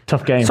mean,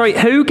 tough game. Sorry,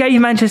 who gave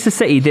Manchester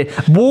City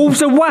the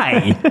Wolves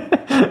away?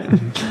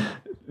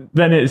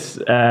 Then it's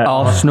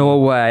Arsenal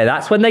away.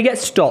 That's when they get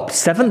stopped.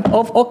 7th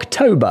of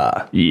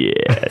October.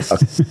 Yes.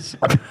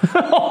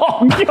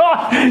 Oh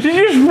God! Did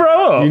you just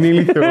throw up? You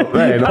nearly threw up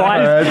then. I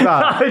heard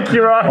that.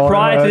 You're right.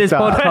 Prior to this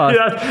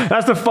podcast,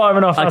 that's the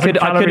 5.5.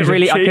 I couldn't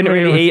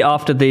really eat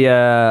after the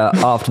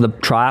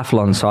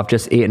triathlon, so I've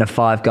just eaten a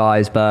Five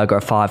Guys burger,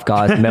 a Five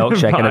Guys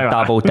milkshake, and a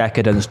double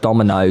decadence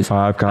Domino's.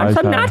 Five Guys.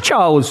 And some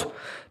nachos.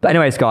 But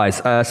anyways, guys,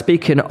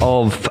 speaking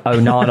of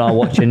Onana,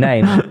 what's your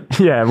name?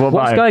 Yeah,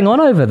 what's going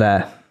on over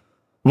there?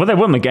 Well, they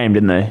won the game,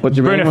 didn't they? What do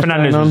you mean? Bruno What's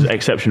Fernandes going was on?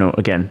 exceptional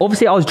again.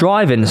 Obviously, I was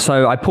driving,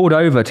 so I pulled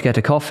over to get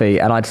a coffee,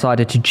 and I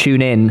decided to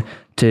tune in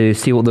to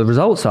see what the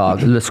results are.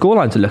 The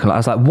scorelines are looking like. I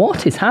was like,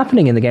 what is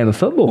happening in the game of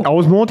football? I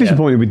was more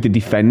disappointed with the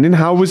defending.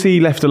 How was he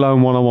left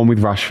alone one-on-one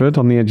with Rashford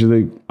on the edge of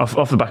the...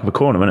 Off the back of a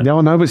corner, wasn't it? Yeah,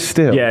 I know, but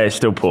still. Yeah, it's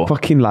still poor.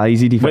 Fucking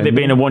lazy defending. With it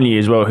being a 1 year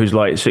as well, who's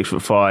like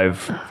 6'5",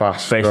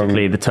 Fast, basically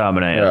strong. the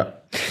Terminator.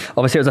 Yeah.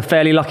 Obviously, it was a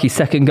fairly lucky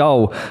second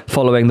goal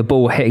following the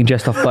ball hitting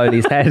just off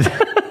Bowley's head.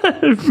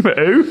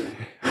 Who?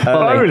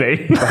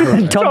 Bowley?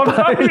 Tom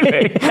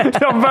Bowley.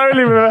 Tom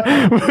Bowley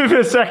with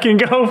a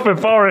second goal for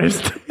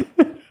Forest.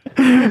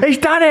 He's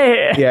done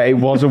it! Yeah, it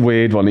was a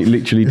weird one. It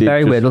literally did.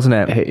 Very just weird, wasn't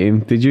it? Hit him.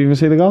 Did you even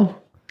see the goal?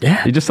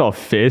 Yeah. He just sort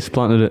of face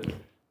planted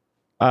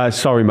it.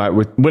 Sorry, mate.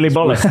 With Willy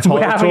Bollocks.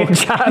 We're having a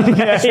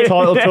chat.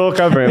 title talk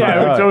over it. Yeah,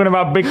 mate. we're talking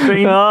about big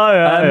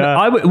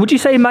things. Would you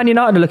say Man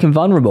United are looking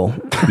vulnerable?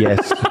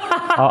 Yes.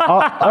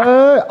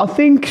 I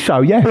think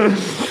so, yeah.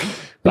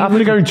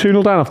 After going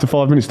 2-0 down after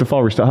 5 minutes to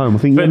Forest at home, I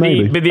think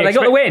maybe. But they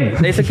got the win.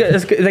 They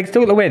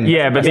still got the win.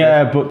 Yeah, but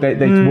But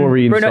they're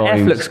worrying Bruno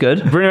signs. F looks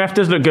good. Bruno F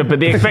does look good, but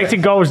the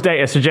expected goals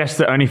data suggests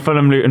that only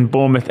Fulham, Luton,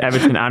 Bournemouth,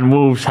 Everton and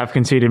Wolves have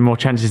conceded more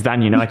chances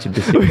than United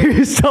this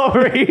season. Stop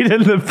reading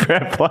the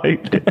prep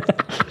like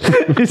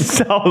this. You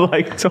sound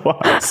like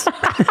twice.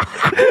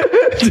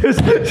 just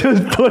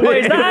put Wait,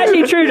 it is that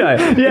actually true though?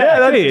 Yeah,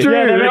 that's true.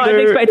 Yeah, they're not They do.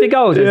 expected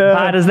goals as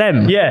bad as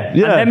them. Yeah.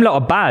 Yeah. And them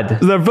lot are bad.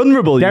 They're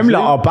vulnerable. Them you see.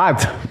 lot are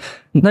bad.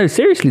 No,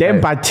 seriously. Them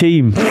though. bad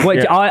team.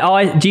 Wait,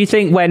 do you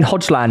think when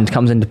Hodgland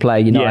comes into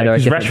play, United are a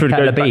because different Rashford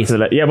kettle goes of back bees? to the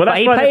left. Yeah, well, But that's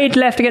he why played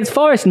left against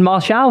Forest and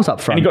Martial's up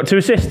and front. he got 2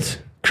 assists.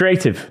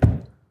 Creative.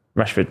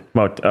 Rashford.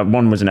 Well,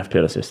 one was an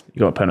FPL assist. He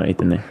got a penalty,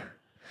 didn't he?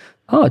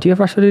 Oh, do you have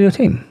Rashford in your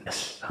team?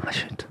 Yes. Oh, I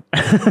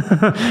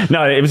should.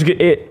 No, it was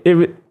good.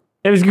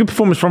 It was a good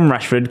performance from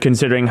Rashford,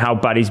 considering how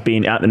bad he's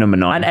been at the number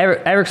 9. And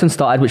Ericsson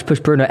started, which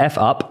pushed Bruno F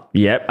up.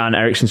 Yep, and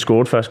Ericsson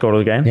scored first goal of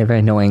the game Yeah, very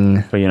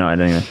annoying. for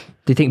United. Anyway,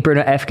 Do you think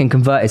Bruno F can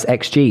convert his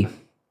XG?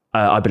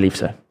 I believe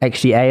so.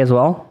 XGA as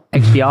well?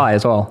 XGI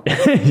as well?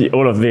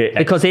 All of the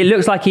Because it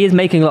looks like he is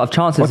making a lot of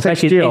chances, What's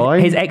especially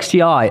XGI? his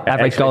XGI,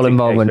 average goal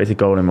involvement. Expected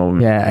goal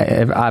involvement.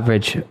 Yeah,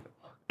 average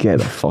Get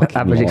the fucking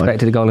average line.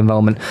 expected goal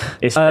involvement.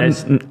 It's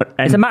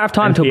It's a matter of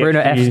time till Bruno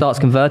F starts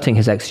converting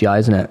his XGI,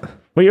 isn't it?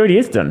 Well, he already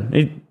is done.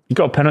 He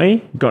got a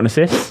penalty. He got an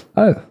assist.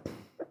 Oh,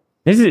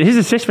 His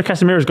assist for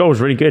Casemiro's goal was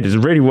really good. It's a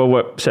really well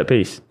worked set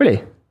piece.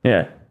 really?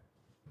 Yeah.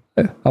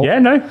 Oh. Yeah.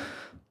 No.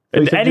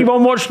 Did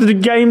anyone watch the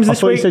games I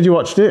this thought you week? said you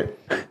watched it.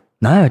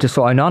 No, I just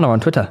saw Onana on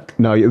Twitter.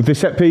 No, the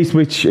set piece,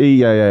 which he,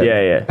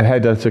 Yeah. a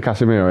header to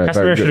Casemiro. Yeah,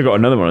 very Casemiro should have good. got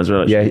another one as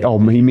well. Yeah,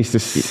 actually. he missed a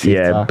sitter.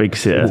 Yeah, big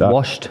sitter.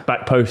 Washed.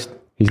 Back post.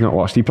 He's not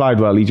watched. He played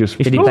well. He just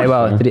Did he play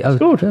well? Did he? Oh,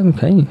 Scored.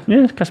 okay.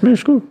 Yeah, Casemiro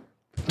scored.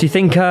 Do you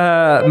think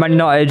Man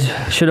United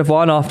should have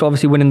won after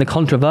obviously winning the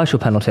controversial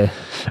penalty?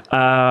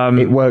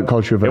 It weren't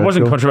controversial. It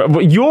wasn't controversial.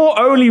 But you're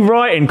only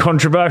writing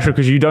controversial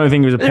because you don't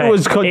think it was a penalty. It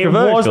was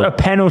controversial. It was a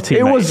penalty.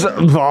 It mate. was.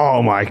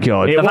 Oh my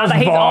god! It The fact was that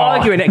he's VAR.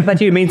 arguing it compared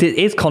to you means it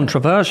is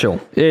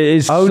controversial. It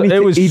is. Only It to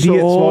was idiots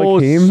so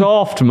like him.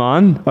 soft,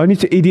 man. Only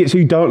to idiots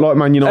who don't like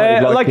Man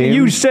United. Like him.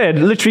 you said,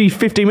 literally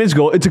 15 minutes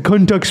ago, it's a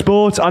contact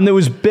sport, and there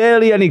was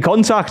barely any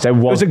contact. It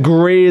was a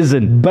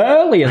grazing.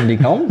 Barely any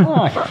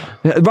contact.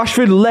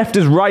 Rashford left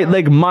his right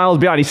leg miles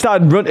behind. He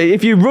started running.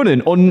 If you're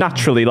running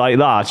unnaturally like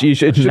that, it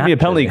should be a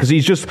penalty because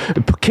he's just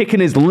kicking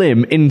his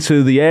limb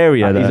into the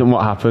area. That there. isn't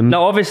what happened.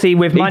 No, obviously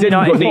with Man didn't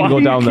United, go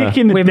down there.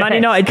 with Man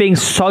United being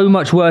so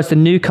much worse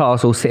than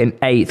Newcastle sitting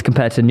 8th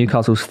compared to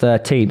Newcastle's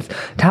 13th,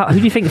 who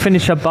do you think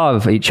finish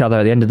above each other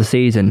at the end of the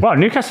season? Wow,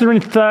 Newcastle are in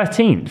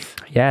 13th.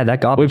 Yeah, they're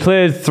We garbage.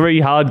 played 3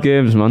 hard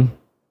games, man.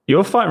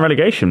 You're fighting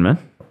relegation, man.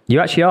 You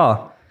actually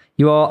are.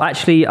 You are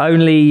actually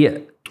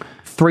only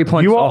 3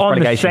 points You off are on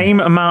the relegation. same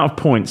amount of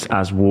points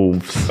as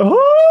Wolves.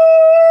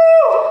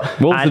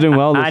 Wolves are doing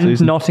well this and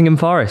season. Nottingham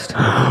Forest.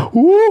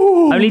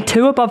 Only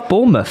 2 above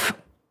Bournemouth,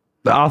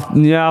 I thought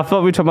we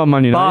were talking about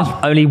Man United.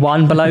 but only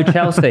 1 below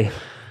Chelsea.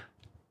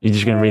 You're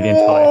just going to read the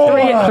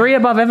entire Three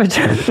above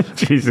Everton.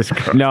 Jesus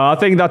Christ. No, I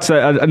think that's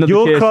another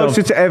You're case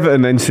closer of to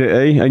Everton than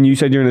City, and you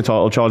said you're in a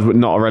title charge, but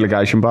not a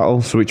relegation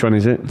battle. So which one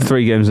is it?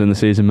 3 games in the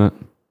season, mate.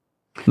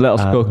 Let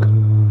us cook.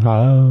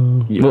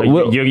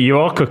 You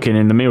are cooking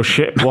in the meal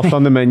ship. What's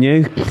on the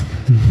menu?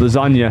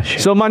 Lasagna.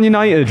 So Man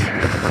United.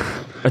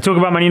 Talk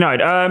about Man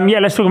United. Yeah,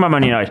 let's talk about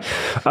Man United.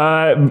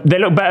 They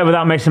look better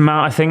without Mason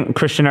Mount, I think.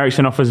 Christian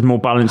Eriksen offers more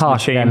balance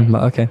Harsh in the team. again,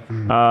 but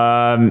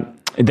okay.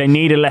 They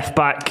need a left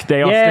back.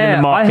 They are still in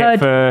the market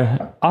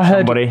for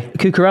somebody.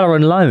 Cucurella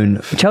on loan.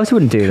 Chelsea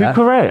wouldn't do that.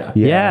 Cucurella?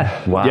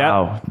 Yeah. Wow.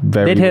 Yeah.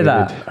 Very Did hear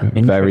weird. that.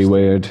 Very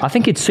weird. I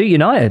think it'd suit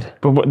United.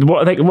 But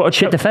what are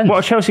defence. What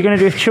are Chelsea going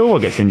to do if Chilwell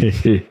gets injured?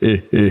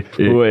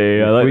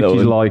 Wait, I like Which that is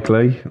one.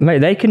 likely. Mate,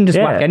 they can just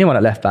Yeah. whack anyone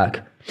at left back.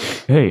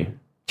 Who?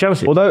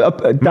 Chelsea. Although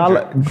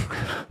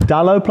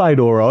Dallo played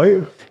all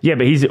right. Yeah,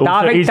 but he's also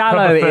I think he's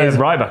Dallo covered for is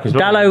right back as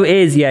well. Dallo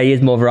is, yeah, he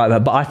is more of a right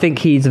back, but I think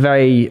he's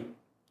very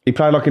He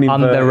played like an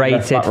inverted underrated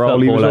left-back role.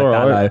 He was footballer,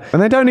 all right. Dallo.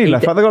 And they don't need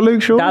left back. They got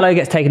Luke Shaw. Dallo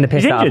gets taken the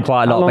piss He's out of injured.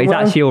 quite a How lot, but he's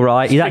long actually all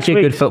right. He's 6 actually a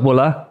good weeks.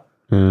 footballer.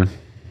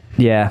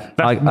 Yeah,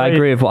 I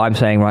agree with what I'm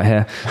saying right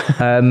here.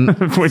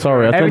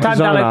 Sorry, I Every took time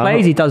his own Dallo out.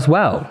 plays, he does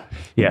well.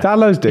 Yeah.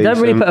 Dallo's He decent.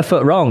 doesn't really put a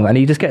foot wrong, and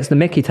he just gets the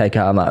Mickey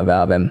taken out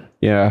of him.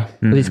 Yeah.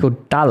 Because he's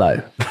called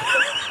Dallo.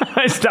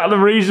 Is that the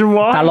reason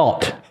why?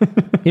 Dalot.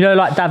 You know,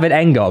 like David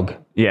Ngog.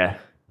 Yeah.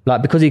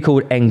 Like, because he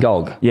called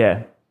Ngog,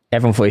 Yeah.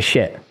 everyone thought he's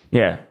shit.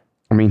 Yeah.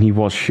 I mean, he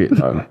was shit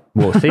though.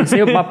 Well, see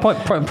my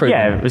point proven.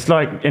 Yeah, it's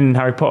like in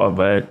Harry Potter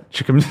where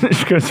she comes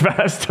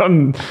fast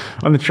on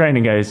the train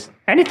and goes,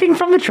 anything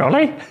from the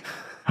trolley?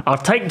 I'll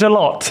take the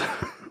lot.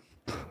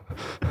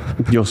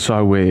 You're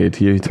so weird,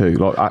 you two.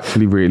 Like,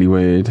 actually really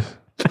weird.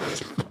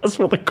 That's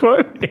what the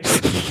quote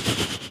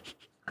is.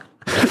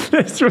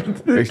 That's what When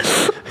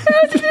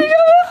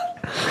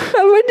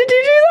did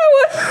you do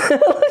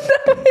that one?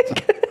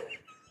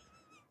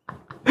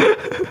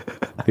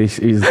 This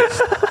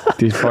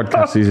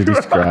podcast is a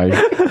disgrace.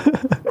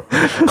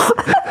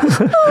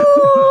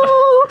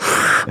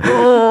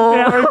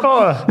 Harry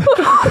Potter.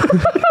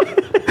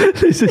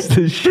 This is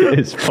the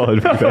shittest pod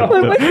we've ever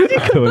When did you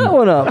cut that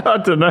one up? I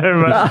don't know,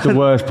 man. It's the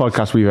worst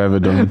podcast we've ever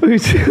done.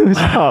 What's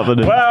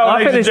happening? Well, I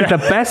think this is the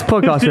best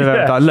podcast we've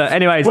ever done. Look,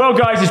 anyways. Well,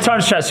 guys, it's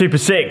time to chat Super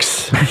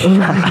 6. Oh,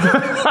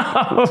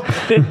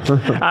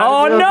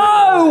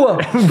 no!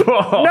 What?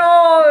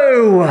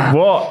 No!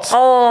 What?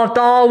 Oh,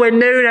 Darwin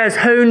Núñez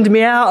hooned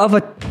me out of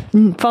a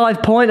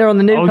 5-pointer on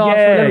the Newcastle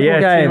Liverpool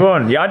game.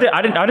 2-1. Yeah,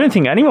 I don't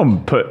think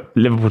anyone put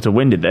Liverpool to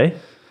win, did they?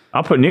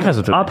 I put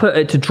Newcastle to win. I put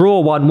it to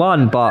draw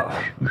 1-1, but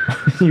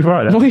You're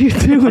right. What are you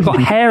doing? I've got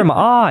hair in my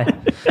eye.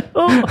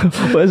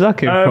 Where's that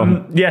came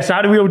from? Yeah, so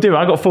how do we all do?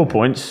 I got 4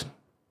 points.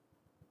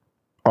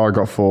 I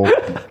got 4.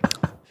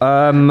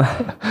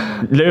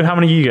 Lou, how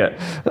many you get?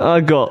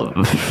 I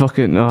got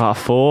fucking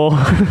 4.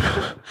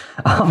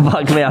 Oh,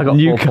 fuck me, I got 4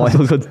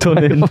 Newcastle points. got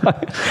done in.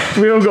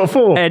 We all got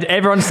 4. Did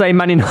everyone say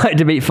Man United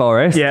to beat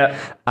Forest? Yeah.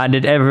 And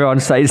did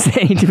everyone say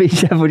City to beat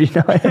Sheffield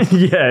United?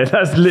 Yeah,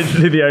 that's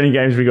literally the only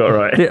games we got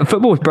right. Yeah,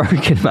 football's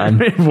broken, man.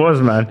 It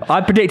was, man.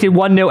 I predicted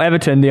 1-0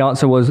 Everton.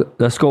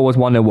 The score was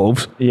 1-0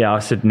 Wolves. Yeah, I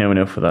said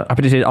 0-0 for that. I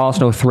predicted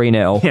Arsenal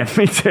 3-0. Yeah,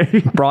 me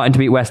too. Brighton to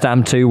beat West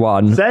Ham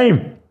 2-1.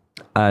 Same.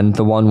 And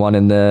the 1-1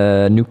 in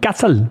the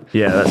Newcastle.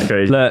 Yeah, that's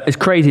crazy. Look, it's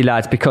crazy,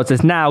 lads, because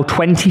there's now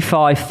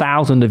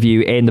 25,000 of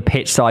you in the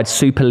Pitchside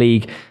Super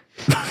League.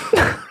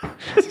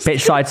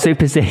 Pitchside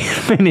Super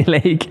 6 Mini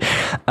League.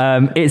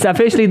 It's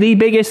officially the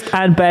biggest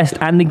and best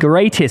and the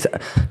greatest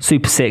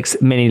Super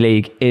 6 Mini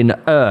League in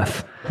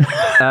Earth.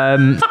 What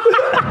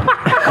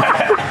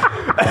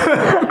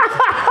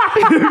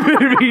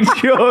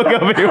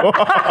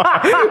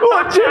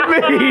do you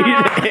mean?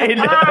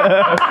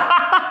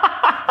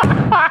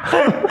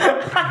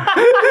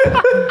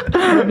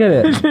 Look at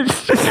it.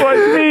 What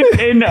do you mean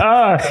in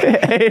Earth?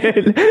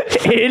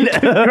 In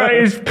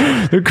Earth.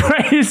 The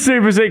greatest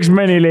Super 6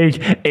 Mini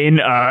League in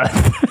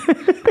Earth.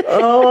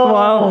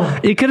 Well,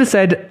 you could have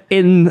said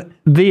in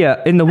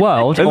the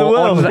world or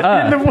on the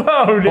Earth. In the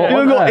world. Or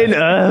on got Earth. in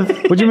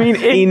Earth. What do you mean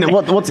in?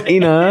 What's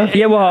in Earth?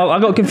 Yeah, well, I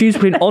got confused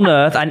between on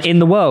Earth and in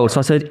the world, so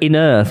I said in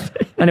Earth.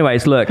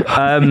 Anyways, look.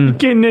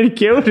 Getting nearly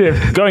killed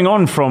him. Going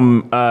on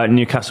from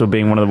Newcastle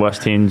being one of the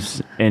worst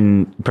teams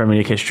in Premier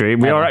League history,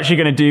 we are actually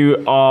going to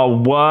do our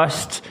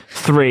worst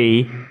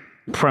 3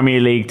 Premier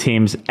League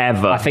teams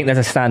ever. I think there's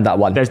a standout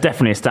one. There's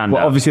definitely a standout.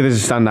 Well, obviously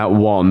there's a standout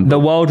one. The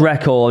world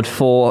record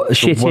for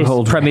shittest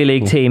world Premier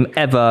League team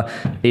ever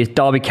is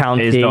Derby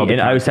County Is Derby in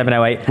County.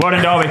 07-08. Well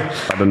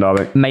done,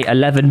 Derby. Mate,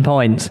 11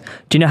 points.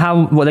 Do you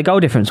know what the goal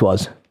difference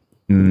was?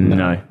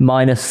 No.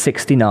 Minus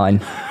 69.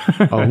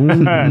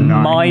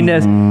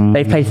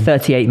 They've played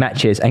 38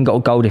 matches and got a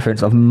goal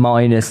difference of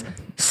minus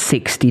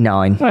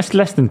 69. That's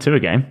less than 2 a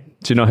game.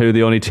 Do you know who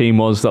the only team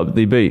was that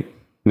they beat?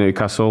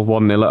 Newcastle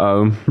 1-0 at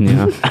home.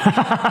 Yeah.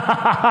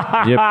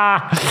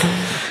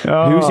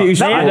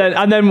 Yep.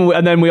 And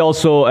then we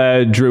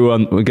also drew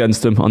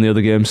against them on the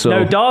other game. So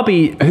No,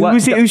 Derby... Who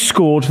was it who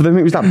scored for them?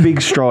 It was that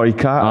big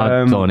striker.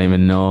 I don't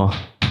even know.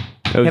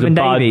 It was Kevin a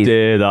bad Davies.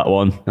 day, that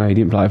one. No, he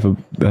didn't play for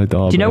Derby.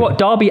 Do you know what?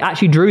 Derby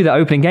actually drew their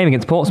opening game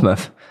against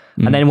Portsmouth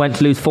and then went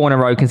to lose 4 in a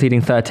row,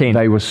 conceding 13.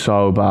 They were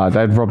so bad.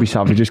 They had Robbie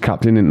Savage as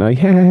captain, didn't they?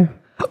 Yeah.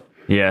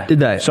 Yeah. Did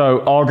they? So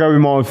I'll go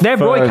with my. They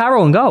have Roy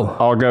Carroll in goal.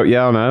 I'll go.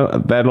 Yeah, I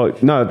know. They're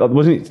like no,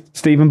 wasn't it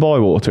Stephen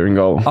Bywater in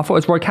goal? I thought it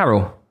was Roy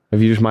Carroll.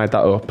 Have you just made that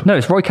up? No,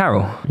 it's Roy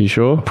Carroll. You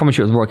sure? I promise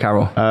you it was Roy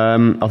Carroll. I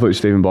thought it was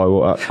Stephen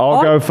Bywater.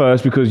 I'll go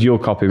first because you're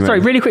copying me. Sorry,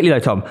 really quickly though,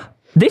 Tom.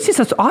 This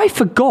is I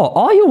forgot.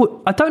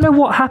 I don't know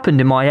what happened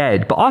in my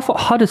head, but I thought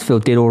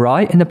Huddersfield did all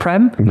right in the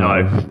Prem.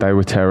 No, they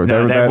were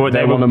terrible. No,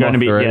 they were one of my going to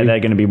be. three. Yeah, they're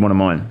going to be one of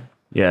mine.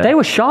 Yeah, They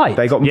were shy.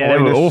 They got Yeah, they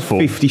were minus awful.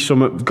 50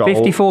 something goal.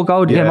 54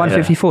 goals. Yeah, mine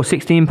 54,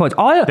 16 points.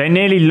 They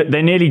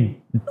nearly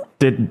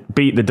did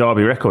beat the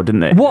Derby record,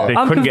 didn't they? What? They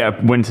I'm couldn't conf-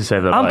 get a win to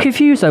save their I'm life.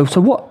 confused though. So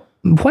what?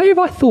 Where have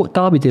I thought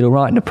Derby did all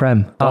right in the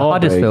Prem?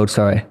 Huddersfield,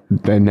 sorry.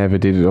 They never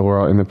did it all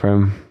right in the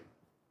Prem.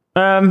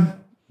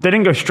 They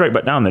didn't go straight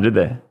back down, though, did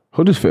they?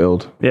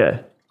 Huddersfield. Yeah.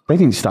 They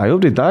didn't stay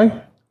up, did they?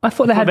 I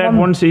thought they had They had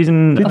one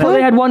season. I thought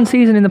they had one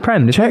season in the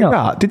Prem. Did they Check not?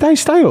 that. Did they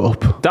stay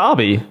up?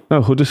 Derby?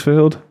 No,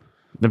 Huddersfield.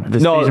 The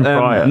No, season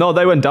prior. no,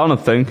 they went down, I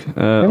think.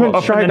 They went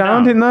up straight and down,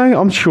 down. didn't they?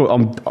 I'm sure.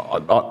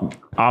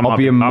 I'll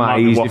be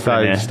amazed if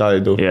waffling they here.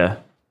 stayed up. Yeah.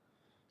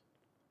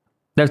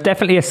 There's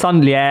definitely a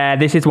Sunderland. Yeah,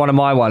 this is one of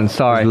my ones.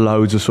 Sorry. There's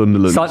loads of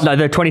Sunderland. No,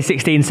 the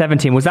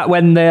 2016-17. Was that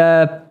when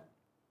the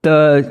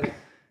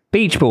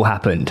beach ball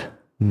happened?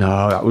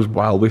 No, that was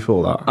well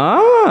before that.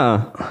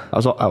 Ah, That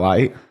was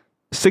like 08.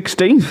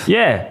 16th.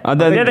 Yeah. And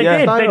then- yeah, they yeah,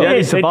 did. yeah, They they did.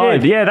 They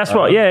survived. did. Yeah, that's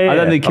what. Yeah, yeah. And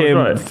then they yeah, came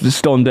I was right.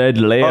 stone dead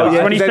later. Oh,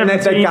 yeah, then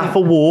 2017. Gaffer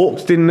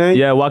walked, didn't he?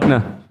 Yeah,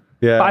 Wagner.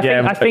 Yeah. But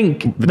I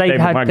think they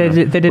David had. Wagner.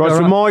 They did Right, all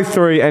so right. my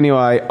three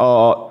anyway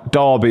are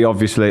Derby,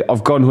 obviously.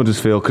 I've gone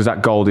Huddersfield because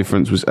that goal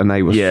difference was, and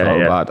they were Yeah, so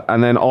yeah. bad.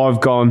 And then I've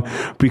gone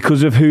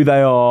because of who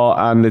they are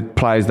and the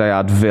players they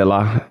had,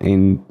 Villa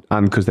and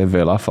because they're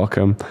Villa, fuck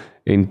them.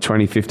 In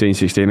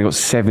 2015-16, they got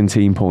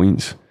 17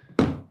 points.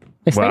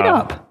 They stayed Wow.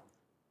 up.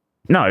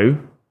 No,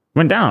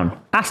 went down.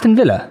 Aston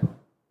Villa.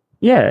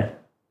 Yeah.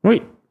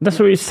 Wait, that's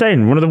what he's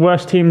saying. One of the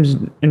worst teams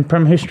in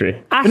Prem history.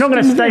 They're not going to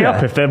Aston stay Villa?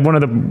 up if they're one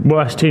of the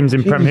worst teams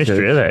in Prem Jesus.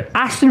 history, are they?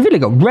 Aston Villa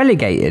got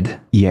relegated.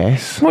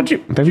 Yes. What do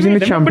you- They do was you in mean? the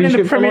They've not been in the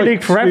Championship Premier for like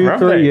League forever, 2 have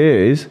 3 they?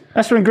 years.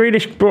 That's when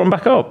Grealish brought them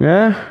back up.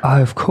 Yeah.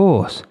 Oh, of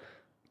course.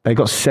 They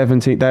got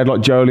 17. They had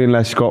like Joleon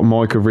Lescott,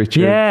 Micah Richards.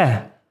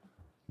 Yeah.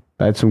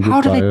 They had some good How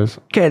did players.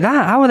 they get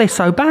that? How are they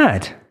so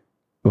bad?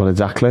 Well,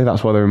 exactly.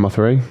 That's why they're in my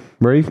three.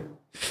 Reeve?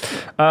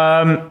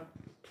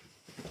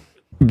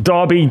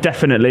 Derby,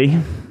 definitely.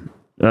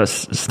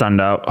 That's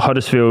standout.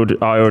 Huddersfield,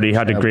 I already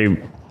had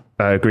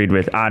agreed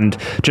with. And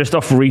just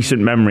off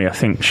recent memory, I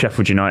think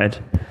Sheffield United,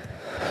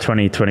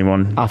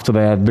 2021. After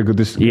they had the good,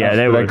 Yeah,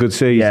 they were a good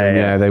season.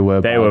 Yeah, they were.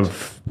 They bad. were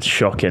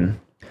shocking.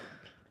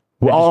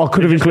 Well, I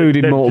could have just-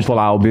 included they're multiple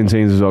Albion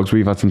teams as well because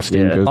we've had some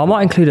stinkers. I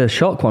might include a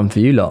shock one for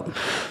you lot.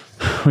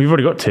 We've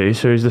already got two,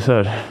 so who's the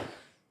third?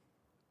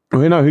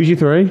 Well, no, who's your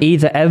three?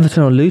 Either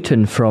Everton or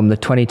Luton from the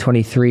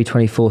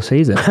 2023-24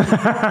 season.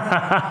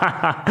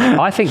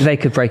 I think they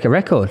could break a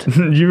record.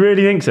 Do you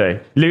really think so?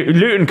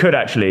 Luton could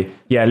actually.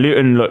 Yeah,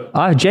 Luton look.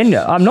 I'm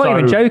not So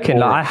even joking.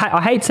 Like,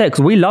 I hate to say it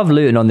because we love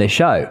Luton on this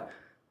show.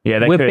 Yeah,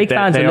 they We're could. big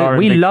fans they of are Luton. in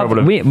We big love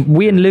trouble.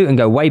 we and Luton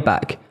go way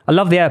back. I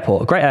love the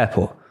airport. Great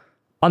airport.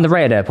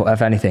 Underrated airport,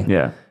 if anything.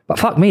 Yeah, But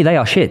fuck me, they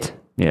are shit.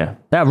 yeah.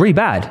 They are really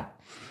bad.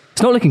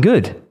 It's not looking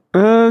good.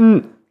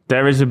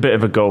 There is a bit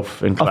of a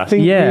gulf in I class.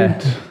 think. Yeah.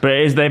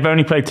 But they've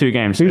only played 2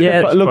 games.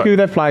 Yeah, Look who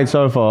they've played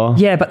so far.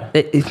 Yeah, but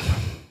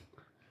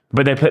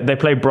But they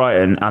played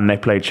Brighton and they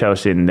played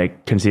Chelsea and they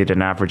conceded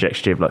an average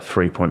XG of like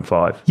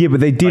 3.5. Yeah, but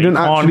they didn't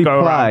can't actually go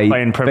around play.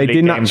 playing Premier They League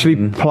didn't games actually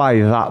and-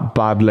 play that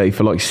badly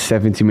for like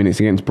 70 minutes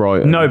against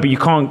Brighton. No, but you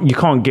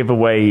can't give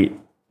away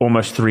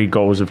almost 3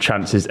 goals of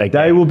chances a game.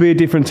 They will be a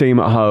different team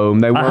at home.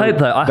 They won't- hope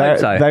that- I hope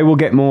so. They will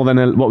get more than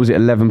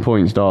 11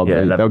 points, Derby. Yeah,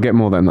 11. They'll get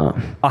more than that.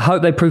 I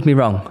hope they prove me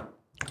wrong.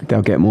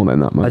 They'll get more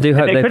than that, man. I do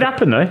hope It they could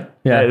happen though.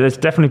 Yeah. There's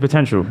definitely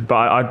potential. But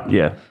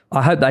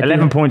I hope they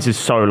 11 points is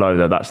so low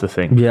though. That's the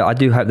thing. Yeah, I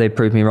do hope they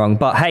prove me wrong.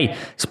 But hey,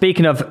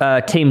 speaking of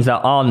teams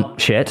that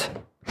aren't shit,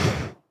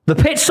 the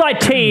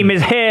pitchside team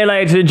is here,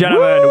 ladies and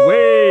gentlemen.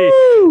 Whee!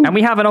 And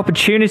we have an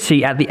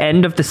opportunity at the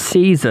end of the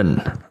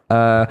season.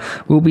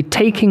 We'll be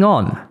taking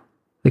on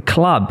the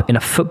club in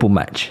a football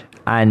match.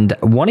 And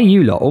one of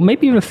you lot, or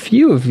maybe even a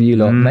few of you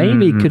lot,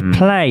 maybe could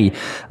play.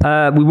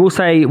 We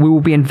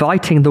will be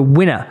inviting the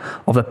winner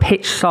of the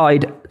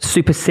Pitchside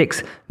Super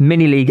 6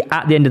 Mini League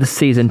at the end of the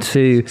season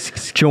to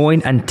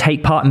join and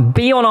take part and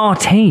be on our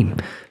team.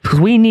 Because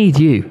we need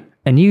you.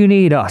 And you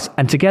need us.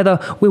 And together,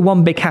 we're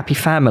one big happy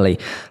family.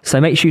 So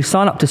make sure you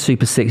sign up to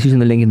Super 6 using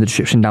the link in the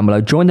description down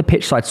below. Join the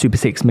Pitchside Super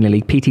 6 Mini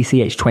League,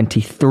 PTCH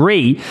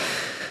 23.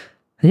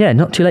 Yeah,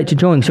 not too late to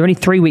join. So you're only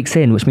 3 weeks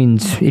in, which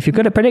means if you're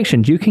good at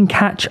predictions, you can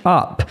catch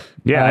up.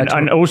 Yeah,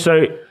 and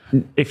also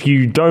if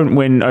you don't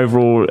win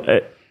overall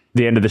at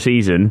the end of the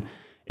season,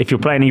 if you're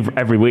playing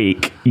every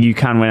week, you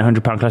can win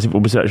 £100 Classic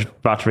Football Search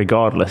Battery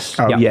regardless.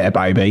 Oh, yeah,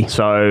 baby.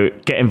 So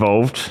get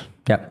involved.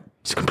 Yep.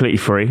 It's completely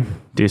free.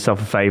 Do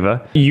yourself a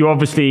favour. You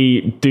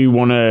obviously do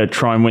want to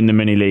try and win the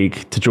mini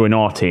league to join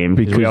our team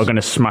because we are going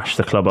to smash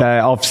the club up.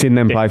 I've seen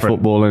them play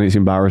football and it's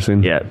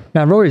embarrassing. Yeah.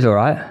 Now, Rory's all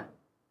right.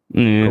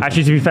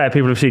 Actually, to be fair,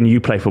 people have seen you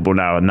play football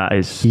now, and that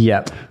is...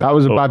 Yep. That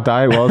was a bad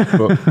day, it was.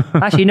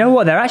 But Actually, you know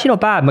what? They're actually not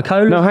bad.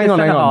 McCullough. no, hang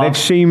on. They've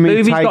seen me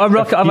Boovy's take got a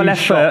rocket on the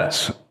left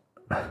shots foot.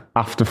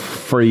 after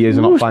 3 years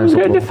of not playing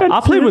football.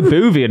 I played with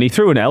Boovy and he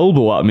threw an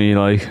elbow at me.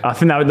 Like, I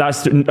think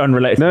that's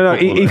unrelated. No,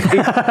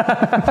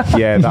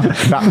 yeah,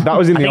 that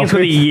was in the office. I think it's for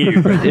the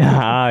EU.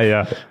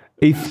 yeah.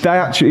 If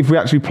we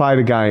actually played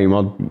a game,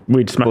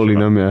 We'd smash bully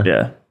them. Yeah.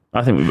 Yeah,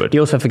 I think we would.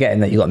 You're also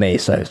forgetting that you got me,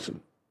 so...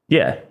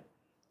 Yeah.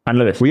 And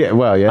Lewis. Yeah.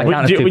 I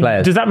count as two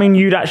players. Does that mean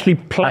you'd actually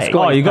play?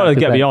 oh, you got to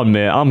get me on,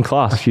 mate. I'm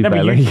class. No,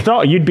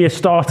 but you'd be a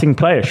starting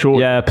player, sure.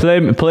 Yeah, play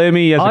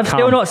me as a I've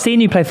still not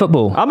seen you play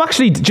football. I'm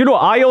actually, do you know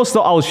what? I always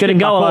thought I was shitting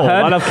go, I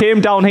heard. and I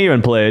came down here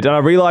and played, and I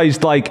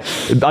realised, like,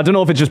 I don't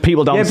know if it's just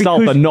people down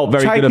south are not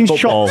very good at football. Taking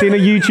shots in a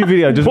YouTube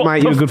video doesn't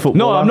make you a good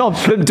footballer. No, I'm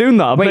not doing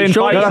that. I'm playing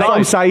sure, that's what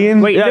I'm saying.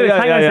 Wait, Yeah, Lewis, yeah,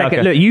 hang on a yeah, second.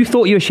 okay. Look, you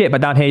thought you were shit, but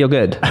down here you're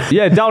good.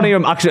 Yeah, down here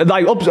I'm actually,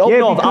 like, up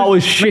north, I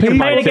was shitting playing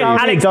my against team.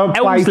 Alex don't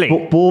play Elmsley.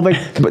 football. They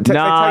take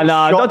Nah,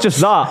 not shots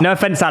just that. No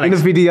offence, in a Alex.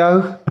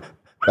 video.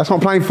 That's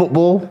not playing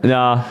football.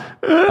 Nah,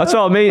 that's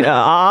what I mean.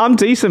 I'm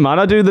decent, man.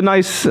 I do a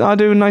nice little.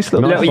 Nice.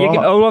 Look,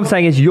 all I'm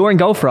saying is you're in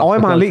goal for us.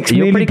 I'm because Alex,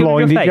 you're nearly pretty good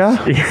with your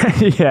blinded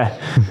face. you.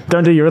 Yeah.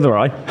 Don't do your other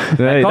eye.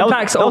 Hey,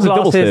 Contacts that or was a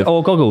double glasses save.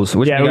 or goggles?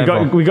 Which Yeah, are you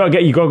going for? we got to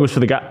get you goggles for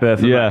the gap there.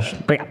 For the Yeah.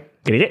 match.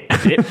 Get it?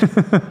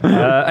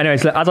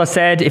 Anyways, look, as I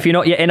said, if you're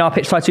not yet in our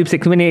Pitch Side Super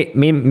 6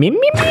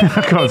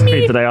 I can't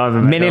speak today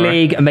either. Mini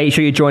League, make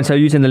sure you join. So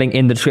using the link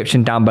in the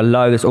description down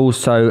below. There's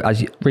also,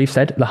 as Reeve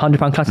said, the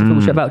 £100 classic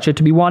football shirt voucher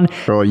to be won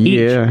Oh, each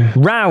yeah.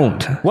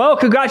 round. Well,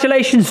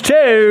 congratulations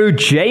to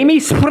Jamie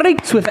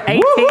Spriggs with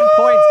 18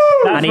 points.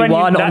 And he when you-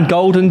 won on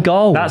golden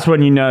goal. That's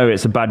when you know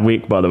it's a bad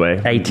week, by the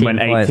way. 18 when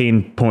points.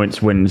 18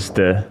 points wins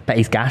the... Bet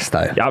he's gassed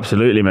though.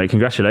 Absolutely, mate.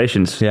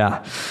 Congratulations.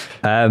 Yeah.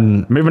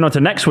 Moving on to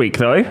next week,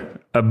 though.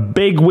 A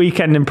big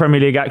weekend in Premier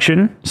League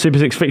action. Super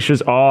 6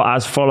 fixtures are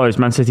as follows.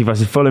 Man City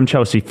versus Fulham,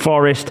 Chelsea,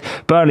 Forest,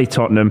 Burnley,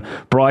 Tottenham,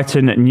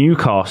 Brighton,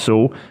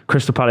 Newcastle,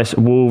 Crystal Palace,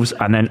 Wolves,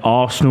 and then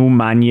Arsenal,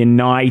 Man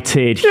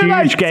United.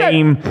 Huge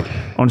game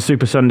on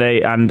Super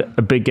Sunday and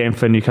a big game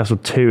for Newcastle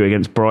 2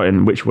 against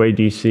Brighton. Which way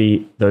do you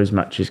see those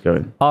matches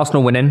going?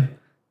 Arsenal winning,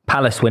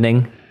 Palace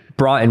winning,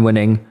 Brighton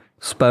winning,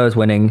 Spurs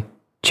winning,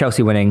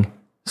 Chelsea winning,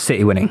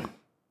 City winning.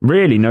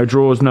 Really? No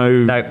draws,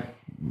 No.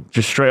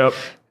 just straight up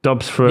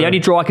dubs for... The only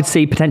draw I could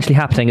see potentially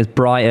happening is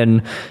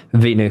Brighton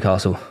v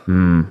Newcastle.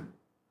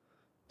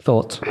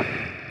 Thoughts?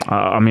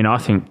 I mean, I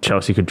think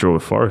Chelsea could draw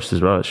with Forest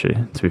as well, actually,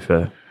 to be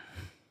fair.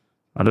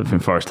 I don't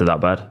think Forest are that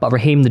bad. But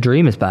Raheem the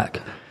Dream is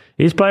back.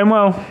 He's playing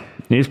well.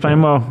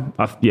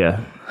 Yeah.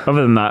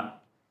 Other than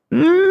that,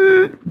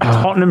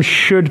 Tottenham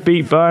should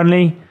beat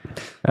Burnley.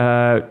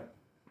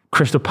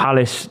 Crystal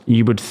Palace,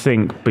 you would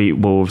think, beat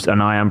Wolves,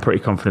 and I am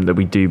pretty confident that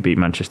we do beat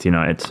Manchester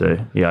United. So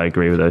yeah, I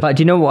agree with those. But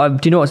do you know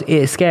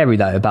what's scary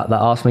though about that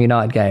Arsenal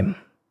United game?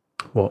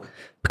 What?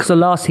 Because of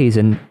last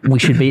season, we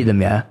should beat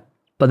them, yeah.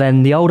 But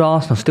then the old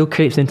Arsenal still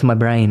creeps into my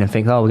brain and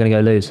thinks, oh, we're going to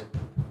go lose.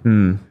 Do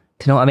you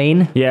know what I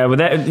mean? Yeah, well,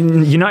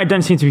 United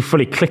don't seem to be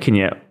fully clicking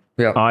yet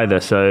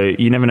either. So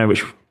you never know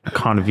which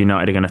kind of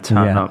United are going to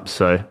turn up.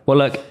 So well,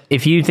 look,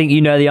 if you think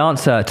you know the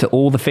answer to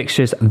all the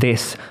fixtures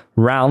this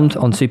round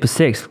on Super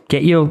 6,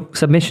 get your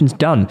submissions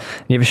done.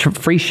 You have a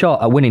free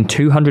shot at winning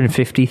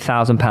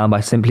 £250,000 by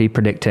simply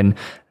predicting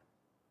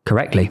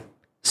correctly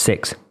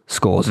 6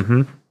 scores.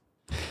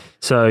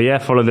 So yeah,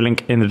 follow the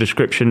link in the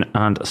description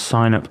and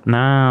sign up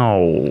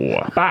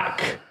now.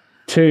 Back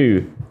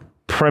to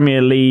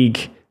Premier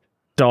League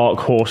dark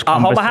horse I'll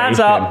hold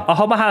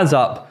conversation. my hands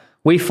up.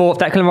 We thought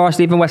Declan Rice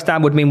leaving West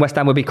Ham would mean West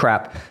Ham would be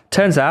crap.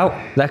 Turns out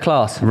they're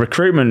class.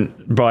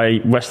 Recruitment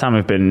by West Ham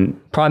have been...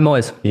 Prime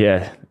Moyes.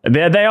 Yeah,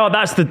 they are.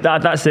 That's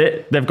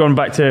it. They've gone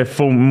back to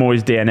full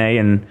Moyes DNA,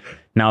 and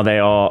now they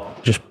are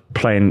just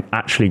playing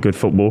actually good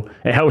football.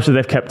 It helps that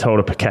they've kept hold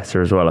of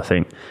Paqueta as well. I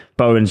think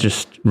Bowen's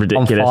just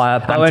ridiculous. On fire.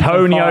 Bowen's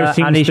Antonio on fire,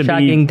 seems and he's to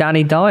shagging be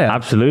Danny Dyer,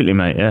 absolutely,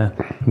 mate. Yeah,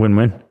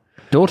 win-win.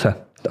 daughter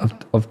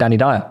of Danny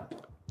Dyer.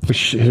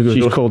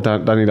 She's called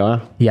Danny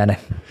Dyer. Yeah, no.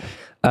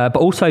 But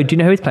also, do you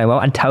know who he's playing well?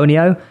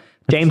 Antonio,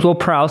 James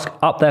Ward-Prowse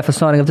up there for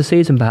signing of the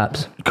season,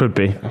 perhaps. Could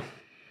be.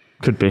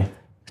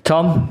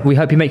 Tom, we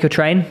hope you make your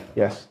train.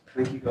 Yes.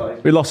 Thank you,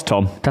 guys. We lost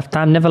Tom. Tough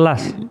time never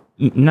lasts.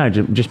 No,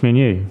 just me and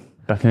you.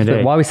 Back in the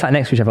day. Why are we sat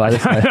next to each other like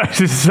this? though?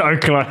 This is so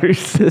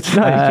close. It's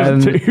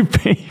just two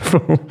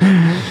people.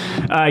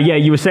 Yeah,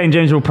 you were saying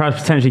James Ward-Prowse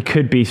potentially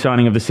could be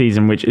signing of the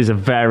season, which is a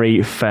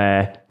very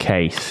fair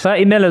case.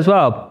 30 mil as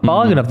well.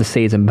 Bargain of the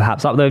season,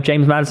 perhaps. Up there with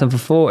James Madison for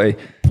 40.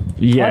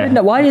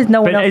 Yeah. Why is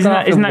no one But else isn't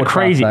that Ward-Prowse,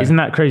 crazy? though? Isn't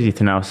that crazy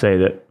to now say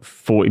that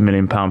 £40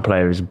 million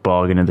player is a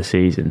bargain of the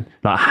season?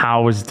 Like,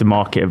 how has the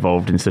market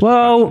evolved in such a fashion?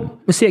 Well,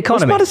 it's the Was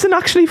economy. Madison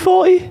actually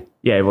 40?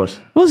 Yeah, it was.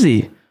 Was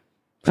he?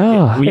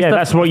 Well, yeah, the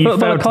that's what you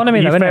football failed, economy,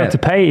 you though, isn't failed it? to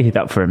pay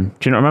that for him.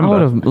 Do you not I remember?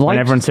 would've When liked-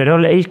 everyone said,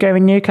 "Oh, he's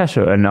going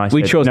Newcastle," and I said,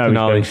 We chose "No, he's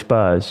Tonali. going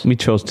Spurs." We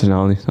chose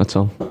Tonali, that's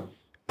all.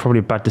 probably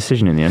a bad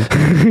decision in the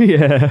end.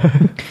 Yeah.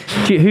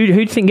 Who do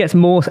you think gets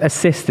more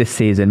assists this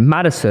season,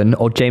 Maddison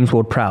or James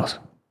Ward-Prowse?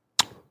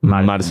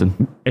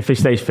 Madison. If he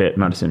stays fit,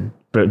 Maddison.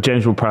 But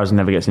James Ward-Prowse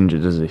never gets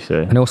injured, does he?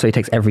 So And also he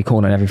takes every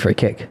corner and every free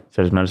kick.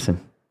 so does Maddison.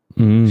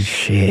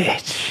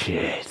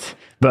 Shit.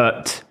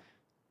 But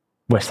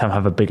West Ham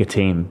have a bigger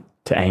team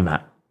to aim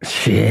at.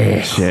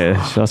 Shit.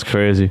 Yeah, that's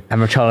crazy.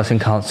 And Richarlison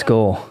can't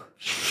score.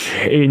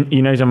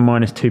 You know he's on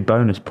 -2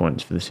 bonus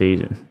points for the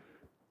season.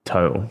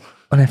 Total.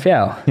 On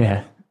FPL?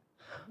 Yeah.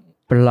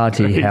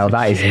 Bloody hell,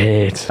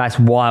 that's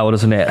wild,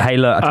 isn't it? Hey,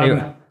 look,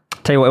 I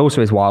tell you what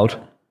also is wild.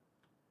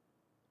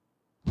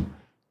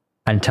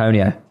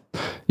 Antonio.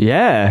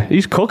 Yeah,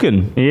 he's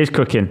cooking. He is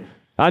cooking.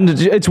 And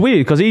it's weird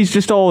because he's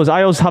just always,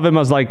 I always have him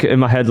as like in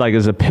my head, like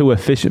as a pure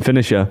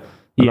finisher.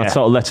 And that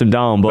sort of lets him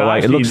down. But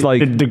like, actually, it looks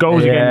like the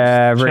goals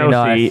against really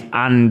Chelsea nice.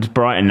 and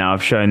Brighton now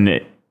have shown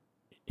that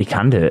he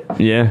can do it.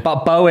 yeah.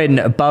 But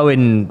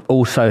Bowen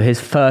also, his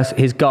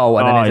goal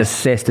and then his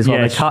assist as well.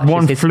 Yeah, The it's touch,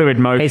 one his fluid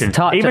motion. His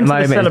touch Even at the to the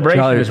moment is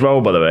celebration joke. as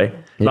well, by the way.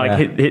 Yeah.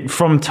 Like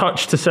from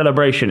touch to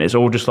celebration, it's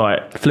all just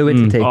like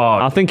Fluidity. oh,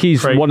 I think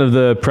he's crazy. one of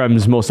the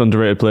Prem's most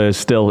underrated players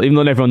still, even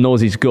though everyone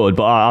knows he's good,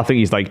 but I think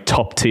he's like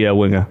top tier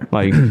winger.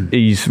 Like,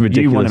 he's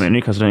ridiculous. You want him at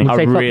Newcastle, don't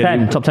you? Say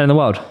I top 10 in the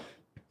world.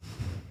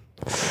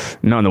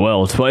 Not in the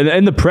world, but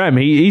in the Prem,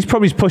 he's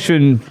probably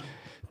pushing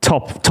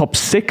top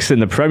 6 in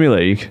the Premier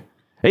League.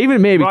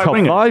 Even maybe Right top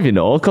wingers. 5, you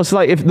know, because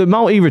like if the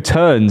amount he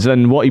returns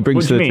and what he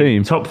brings What to do the you mean?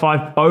 team Top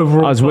 5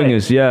 overall as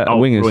players? wingers, yeah, Oh,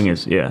 wingers.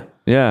 wingers, yeah.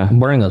 Yeah,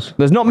 Bringers.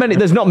 there's not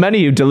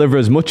many who deliver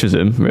as much as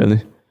him,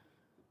 really.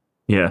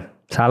 Yeah.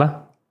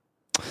 Salah.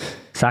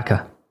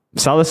 Saka.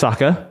 Salah,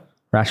 Saka,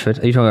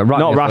 Rashford. Are you talking about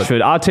not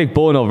Rashford. I'd take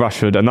Bowen over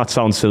Rashford, and that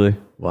sounds silly.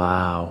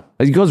 Wow.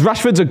 Because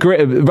Rashford's a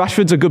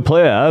good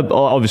player,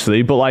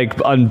 obviously, but like,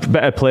 and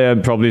better player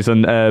probably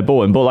than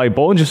Bowen. But like,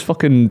 Bowen just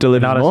fucking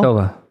delivers Bernardo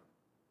more.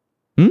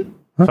 Silva.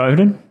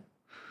 Foden?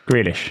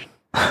 Grealish.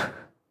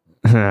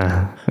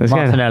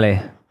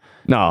 Martinelli.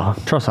 No,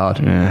 Trossard.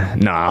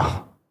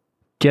 no,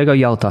 Diogo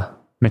Jota.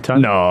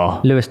 Mito?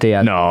 no, Luis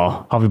Diaz.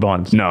 no, Harvey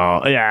Barnes?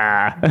 no.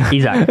 Yeah.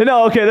 Isaac.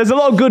 No, okay. There's a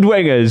lot of good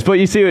wingers, but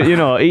you see,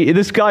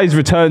 this guy's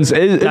returns.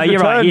 His No,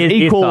 you're right, returns he is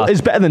equal class. is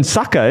better than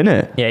Saka, isn't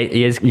it? Yeah,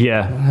 he is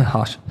Yeah.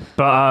 harsh.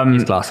 But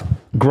He's class.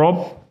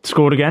 Grob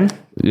scored again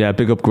Yeah,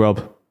 big up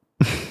Grob.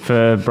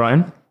 for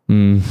Brighton.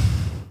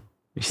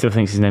 He still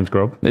thinks his name's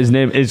Grob. His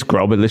name is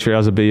Grob. It literally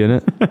has a B in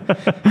it.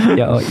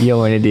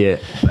 You're an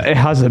idiot. It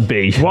has a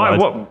B. Why?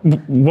 lad.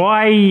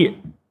 Why?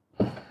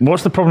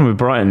 What's the problem with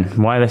Brighton?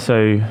 Why are they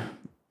so?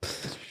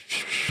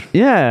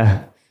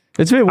 Yeah,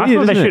 it's a bit I weird.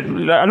 thought they Isn't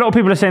should. A lot of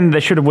people are saying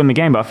they should have won the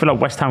game, but I feel like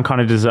West Ham kind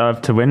of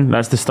deserved to win.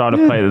 That's the style of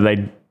play that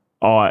they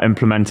are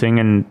implementing,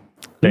 and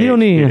they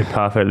executed it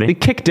perfectly. He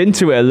kicked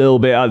into it a little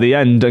bit at the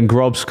end, and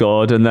Grob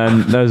scored, and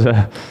then there's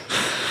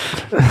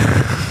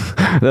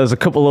a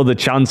couple other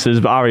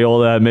chances, but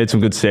Areola made some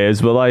good saves.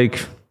 But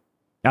like,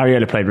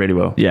 Ariella played really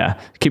well. yeah,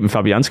 keeping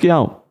Fabianski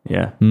out.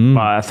 Yeah, but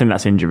I think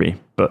that's injury.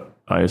 But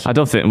I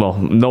don't think. Well,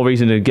 no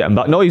reason to get him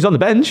back. No, he's on the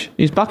bench.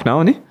 He's back now,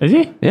 isn't he? is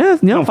he? Yeah,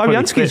 Not fully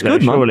Fabianski's fit, though,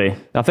 good, man. surely.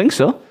 I think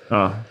so.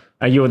 Oh,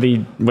 you're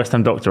the West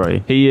Ham doctor, are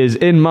you? He is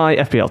in my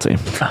FPL team.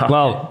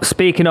 Well,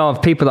 speaking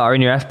of people that are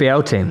in your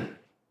FBL team,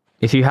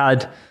 if you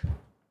had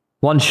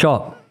one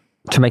shot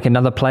to make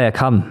another player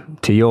come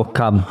to your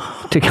come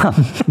Jesus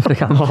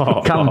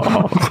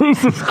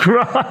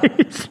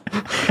Christ!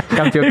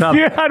 come to your If club.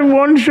 you had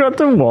one shot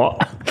to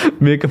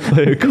what? Make a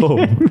player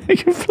come.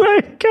 Make a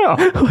player go.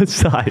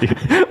 What's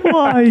that?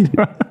 Why?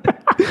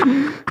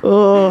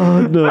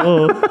 Oh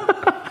no!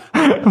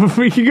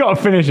 You got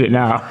to finish it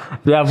now.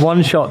 You have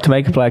one shot to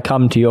make a player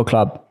come to your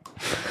club.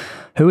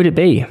 Who would it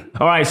be?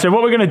 All right, so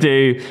what we're going to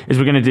do is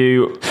we're going to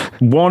do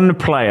one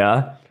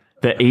player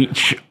that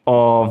each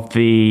of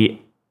the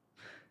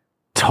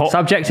top...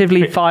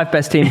 Subjectively, 5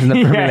 best teams in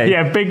the Premier League.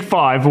 yeah, big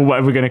 5 or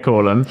whatever we're going to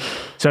call them.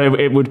 So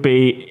it would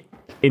be,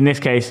 in this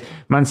case,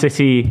 Man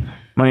City,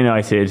 Man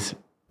United,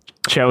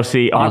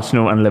 Chelsea,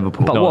 Arsenal and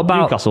Liverpool. But what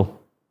about Newcastle?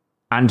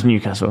 And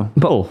Newcastle.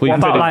 But We what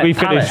about, like,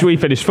 Palace?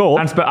 finished fourth.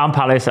 And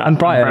Palace. And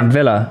Brighton,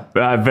 Villa?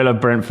 Villa,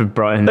 Brentford,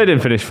 Brighton. They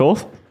didn't finish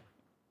fourth.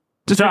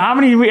 So how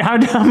many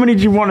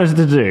do you want us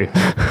to do?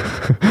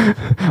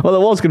 Well,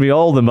 it was going to be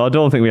all of them, but I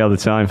don't think we have the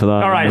time for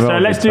that. All right, so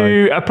let's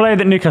do a player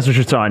that Newcastle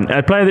should sign.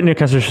 A player that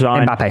Newcastle should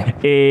sign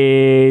Mbappe.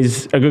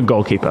 is a good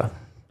goalkeeper.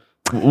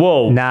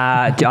 Whoa.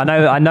 Nah,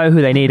 I know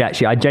who they need,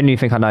 actually. I genuinely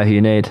think I know who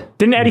you need.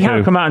 Didn't Eddie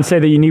Howe come out and say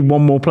that you need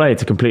one more player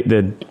to complete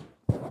the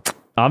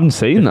I haven't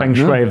seen that. feng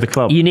shui of the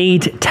club? You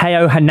need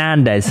Teo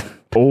Hernandez.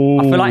 Oh.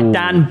 I feel like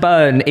Dan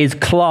Burn is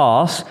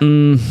class,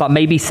 but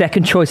maybe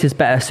second choice is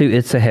better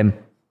suited to him.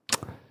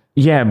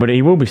 Yeah, but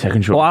he will be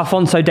second choice. Or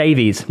Alphonso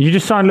Davies. You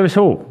just signed Lewis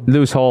Hall.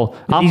 Lewis Hall.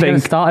 I He's going to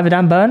think. start over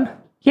Dan Burn?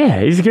 Yeah,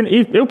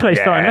 he'll play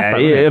starting left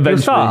back. Yeah, He'll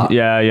eventually. start.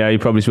 Yeah, he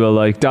probably will.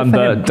 Like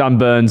Dan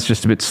Burns,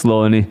 just a bit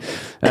slow, isn't he?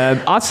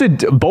 I'd say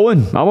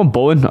Bowen. I want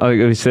Bowen. I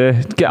would say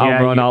get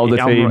Almiron out of the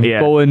team.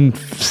 yeah. Bowen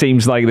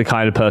seems like the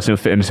kind of person who'll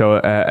fit into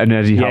an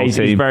Eddie Howe He's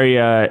team. very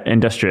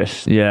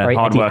industrious. Yeah, Very Eddie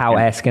hardworking.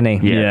 Howe-esque,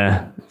 isn't he?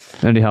 yeah.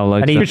 Anyhow,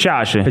 like Good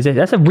shout, actually.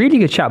 That's a really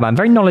good shout, man.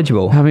 Very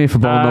knowledgeable. How many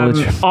football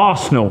knowledge?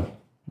 Arsenal.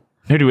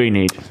 Who do we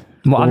need?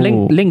 Well,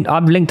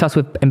 I've linked us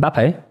with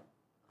Mbappe.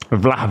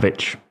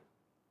 Vlahovic.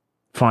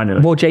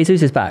 Finally. Well,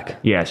 Jesus is back.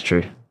 Yeah, it's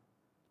true.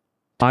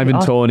 Ivan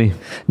Toney.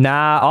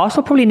 Nah,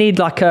 Arsenal probably need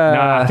like a.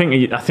 No,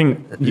 I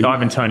think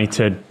Ivan Toney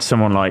to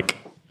someone like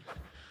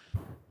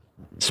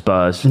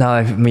Spurs. No,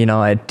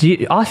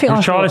 United. I think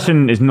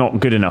Richarlison is not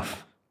good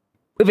enough.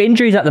 With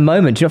injuries at the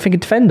moment, do you not think a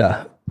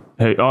defender?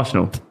 Who,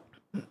 Arsenal?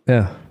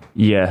 Yeah.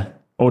 Yeah.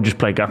 Or just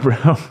play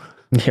Gabriel.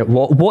 Yeah.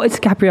 What has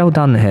Gabriel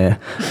done here?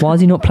 Why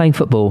is he not playing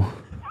football?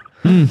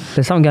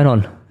 There's something going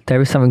on. There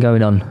is something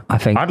going on, I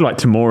think. I'd like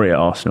Tomori at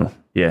Arsenal.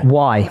 Yeah.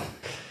 Why? I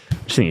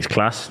just think he's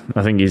class.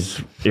 I think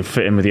he'll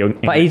fit in with the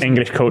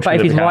English culture. But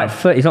if he's right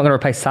foot, he's not going to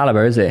replace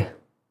Saliba, is he?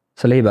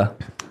 Saliba.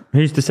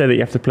 Who's to say that you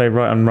have to play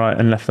right on right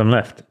and left on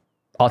left?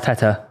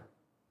 Arteta.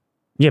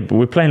 Yeah, but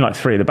we're playing like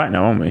three at the back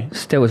now, aren't we?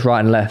 Still was right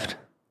and left.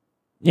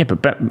 Yeah,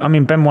 but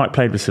Ben White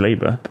played with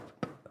Saliba.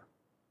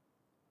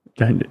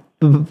 Do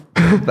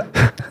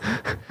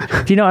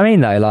you know what I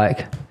mean, though?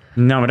 Like,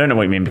 no, I don't know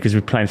what you mean, because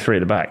we're playing three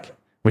at the back.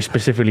 We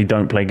specifically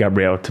don't play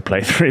Gabriel to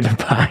play three at the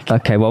back.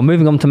 Okay, well,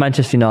 moving on to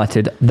Manchester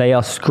United, they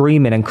are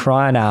screaming and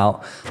crying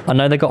out. I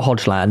know they got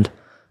Hodgland,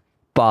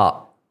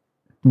 but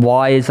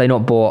why is they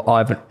not bought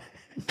Ivan?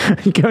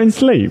 Go and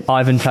sleep.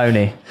 Ivan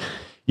Toney.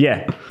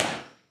 Yeah,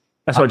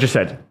 that's what I just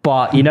said.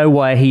 But you know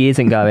why he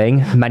isn't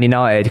going? Man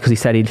United, because he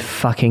said he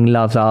fucking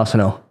loves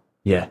Arsenal.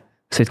 Yeah.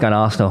 So he's going to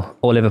Arsenal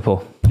or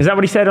Liverpool. Is that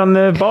what he said on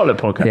the Bartlett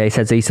podcast? Yeah, he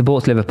says he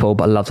supports Liverpool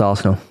but loves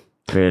Arsenal.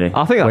 Really?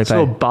 I think that's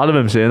so bad of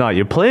him saying that.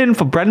 You're playing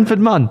for Brentford,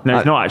 man. No,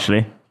 it's not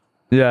actually.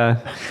 Yeah.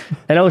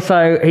 And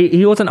also,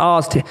 he wasn't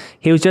asked.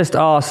 He was just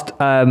asked,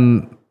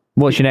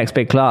 "What's your next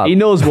big club?" He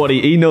knows what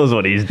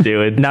he's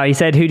doing. No, he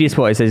said, "Who do you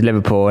support?" He says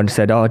Liverpool, and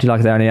said, "Oh, do you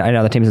like any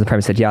other teams in the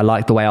Premier?" He said, "Yeah, I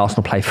like the way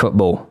Arsenal play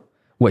football,"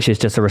 which is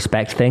just a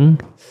respect thing.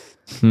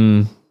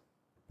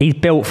 He's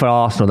built for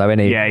Arsenal, though, isn't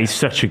he? Yeah, he's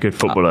such a good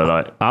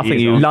footballer. I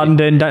think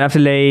London don't have to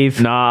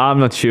leave. Nah, I'm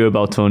not sure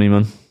about Tony,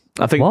 man.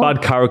 I think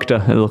bad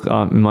character. Look,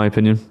 in my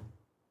opinion.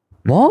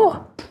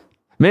 What?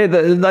 Mate,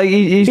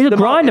 he's a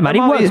grinder, man.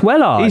 He works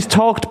well hard. He's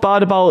talked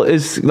bad about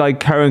his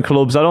current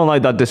clubs. I don't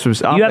like that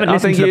disrespect. You haven't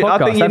listened to the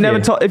podcast, I think you have never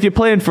you? if you're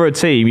playing for a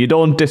team, you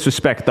don't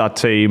disrespect that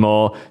team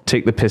or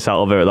take the piss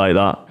out of it like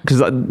that,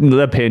 because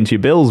they're paying you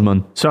bills,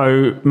 man.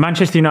 So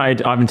Manchester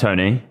United, Ivan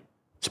Toney.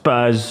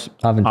 Spurs,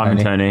 Ivan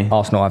Toney.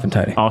 Arsenal, Ivan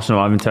Toney.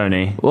 Arsenal, Ivan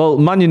Toney. Well,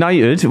 Man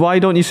United, why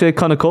don't you say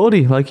Conor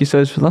Cody like you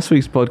said last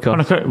week's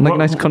podcast? Conor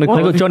They got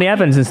Cody. Johnny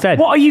Evans instead.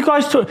 What are you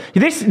guys talking?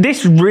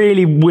 This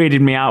really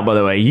weirded me out, by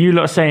the way. You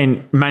lot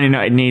saying Man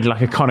United need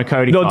like a Conor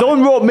Cody. No,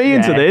 don't rope me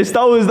into this.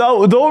 Don't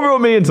rope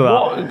me into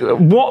that.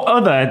 What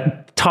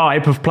other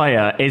type of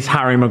player is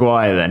Harry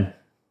Maguire then?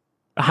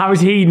 How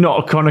is he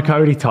not a Conor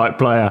Cody type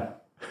player?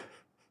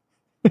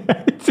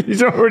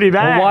 He's already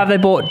there. Well, why have they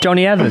bought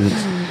Johnny Evans?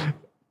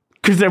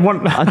 Because they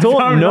want. I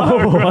don't know.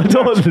 I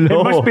don't know.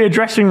 It must be a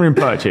dressing room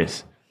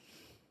purchase.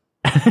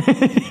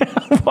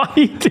 What are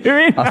you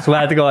doing? I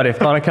swear to God, if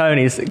Conor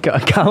Coney's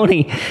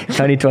Coney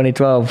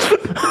 2012,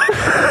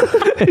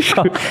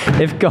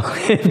 if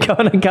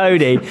Conor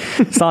Cody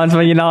signs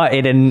for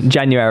United in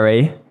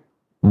January,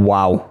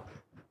 wow.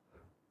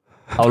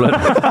 I'll look.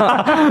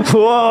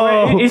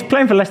 Whoa. He's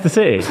playing for Leicester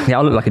City. Yeah,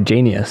 I'll look like a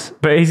genius.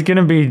 But he's going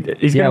to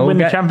win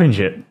the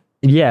championship.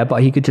 Yeah,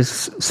 but he could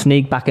just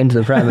sneak back into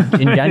the Prem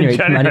in January.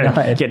 Man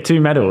United. Get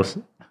 2 medals.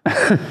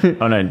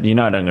 Oh no,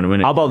 United aren't going to win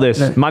it. How about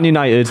this? Man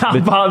United. How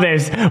about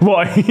this?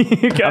 What?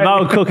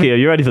 About Cookie, are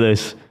you ready for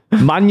this?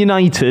 Man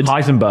United.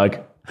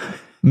 Heisenberg.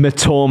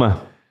 Matoma.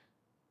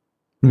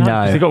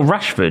 No. They got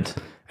Rashford.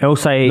 He'll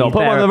say No,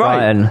 put him on the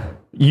right. Brighton.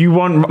 You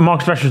want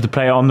Marcus Rashford to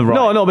play on the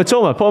right? No,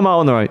 Matoma. Put him out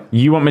on the right.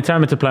 You want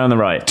Matoma to play on the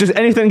right? Just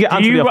anything to get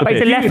Anthony off the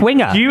He's a pitch. left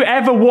winger. Do you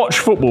ever watch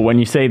football when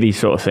you say these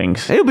sort of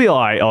things? He'll be all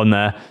right on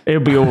there.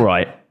 It'll be all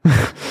right.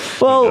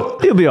 Well,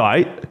 he'll be all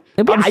right.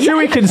 I'm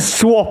sure he can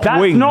swap That's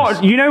wings.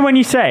 not. You know when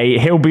you say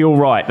he'll be all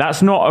right,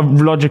 that's not a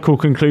logical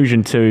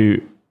conclusion to.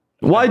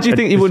 Why do you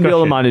think he wouldn't be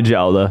able to manage it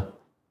out there?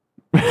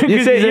 Because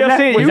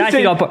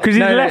he's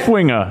a left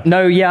winger.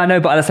 No, yeah, I know,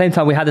 but at the same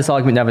time, we had this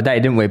argument the other day,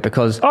 didn't we?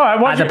 Because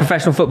as a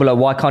professional footballer,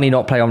 why can't he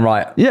not play on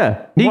right?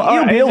 Yeah,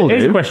 he'll be able to.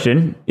 Here's a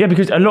question. Yeah,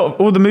 because a lot of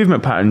all the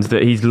movement patterns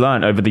that he's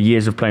learned over the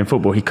years of playing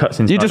football, he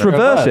cuts inside. You just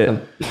reverse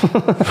it.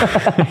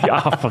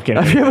 Fucking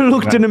Have you ever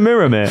looked in a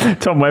mirror,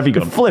 mate? Tom, where have you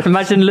gone? Flip.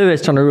 Imagine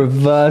Lewis trying to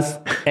reverse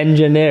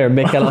engineer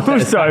Mikel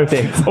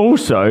Arteta's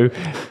Also,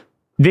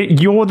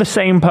 you're the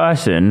same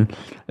person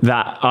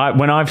that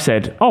when I've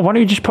said, "Oh, why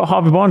don't you just put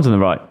Harvey Barnes on the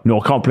right?"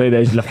 No, I can't play there.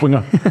 He's left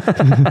winger.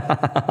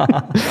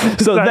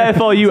 So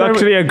therefore, you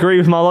actually agree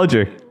with my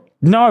logic?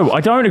 No,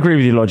 I don't agree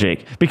with your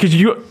logic because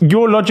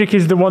your logic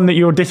is the one that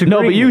you're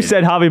disagreeing. No, but you with.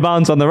 said Harvey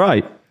Barnes on the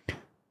right.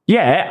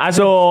 Yeah, as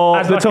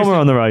Matoma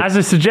on the right as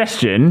a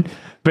suggestion.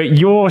 But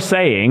you're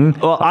saying...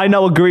 Well, I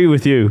now agree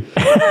with you.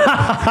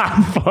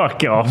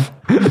 Fuck off.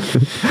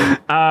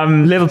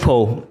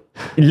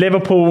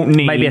 Liverpool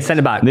need... maybe a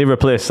centre-back. They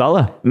replace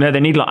Salah. No,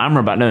 they need like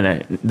Amrabat, don't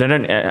they? They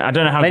don't... I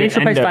don't know how... They need to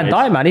replace Van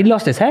Dijk, man. He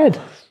lost his head.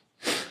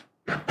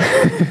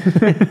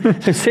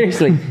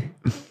 Seriously.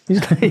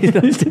 He's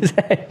lost his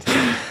head.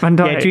 Van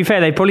Dijk. Yeah, to be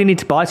fair, they probably need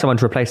to buy someone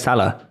to replace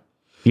Salah.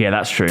 Yeah,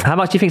 that's true. How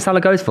much do you think Salah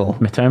goes for?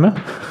 Mitoma?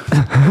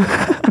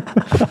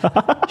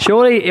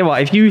 Surely,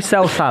 if you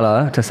sell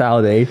Salah to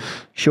Saudi,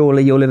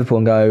 surely you're Liverpool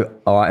and go,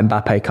 all right,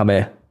 Mbappe, come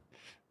here.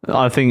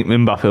 I think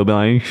Mbappe will be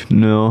like,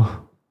 no.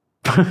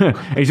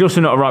 He's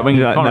also not a right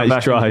winger.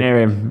 Nice try.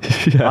 Near him.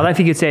 I don't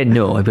think he'd say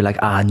no. He'd be like,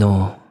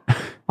 no.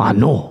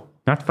 No.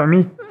 That's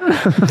funny.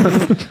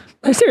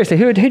 No, seriously,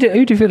 who do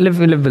you think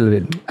Liverpool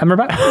in?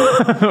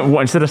 Amrabat?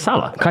 What, instead of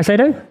Salah?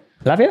 Caicedo?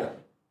 Lavia?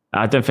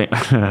 I don't think.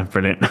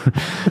 Brilliant.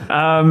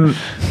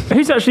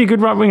 Who's actually a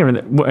good right winger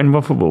in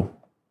world football?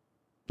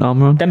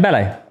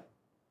 Dembele.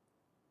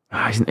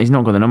 He's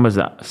not got the numbers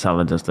that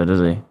Salah does, though, does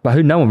he?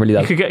 But no one really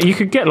does. You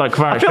could get like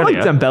I feel like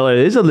Dembele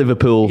is a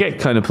Liverpool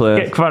kind of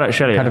player. Get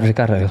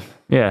Kvaratskhelia.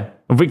 Yeah.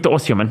 Victor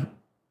Osimhen.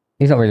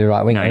 He's not really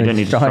right winger. No, you don't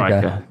need a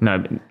striker. No,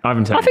 but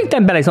Ivan Toney. I think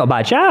Dembele's not a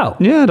bad shout.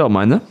 Yeah, I don't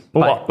mind that.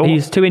 But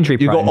he's too injury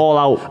prone. You got all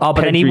out. Oh,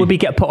 but then he would be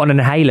get put on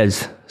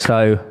inhalers.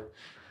 So.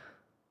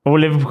 Or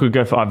Liverpool could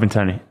go for Ivan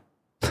Toney.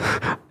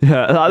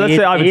 Yeah, let's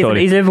say Ivan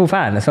Toney. He's a Liverpool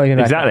fan. That's all you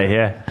know. Exactly,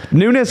 yeah.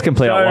 Nunes can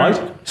play out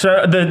wide.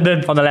 So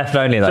the on the left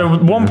only, though.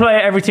 So one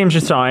player every team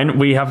should sign.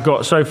 We have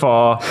got so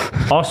far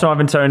Arsenal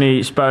Ivan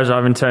Toney, Spurs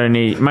Ivan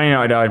Toney, Man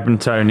United Ivan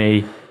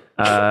Toney,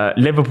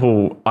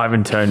 Liverpool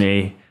Ivan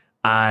Toney,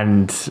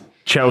 and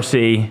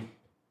Chelsea.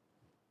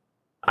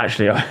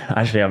 Actually,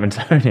 Ivan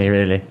Toney,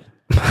 really.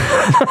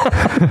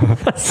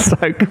 That's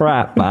so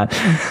crap, man.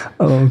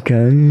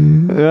 Okay.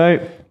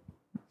 Right.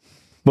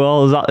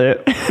 Well, is that it?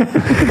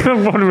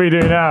 What do we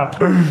do now?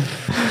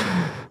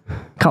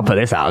 Can't put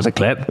this out as a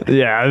clip.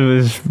 Yeah, it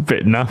was a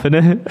bit naff,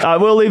 innit?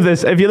 We'll leave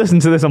this. If you listen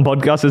to this on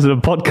podcast, it's a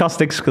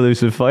podcast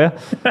exclusive for you.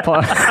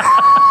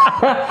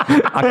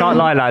 I can't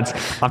lie, lads.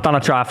 I've done a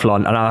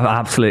triathlon and I'm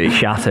absolutely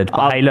shattered.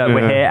 But hey, look,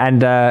 we're here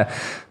and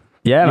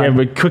yeah,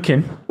 we're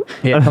cooking.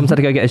 Yeah, Tom's had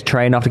to go get his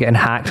train after getting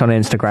hacked on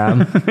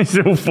Instagram. It's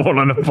all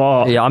falling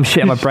apart. Yeah, I'm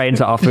shitting my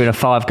brains out after doing a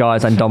Five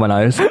Guys and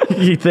Domino's.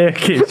 You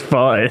think it's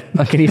fine?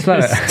 Can you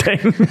smell it?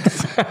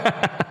 Stinks.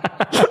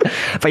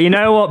 But you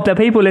know what? The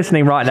people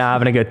listening right now are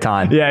having a good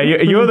time. Yeah,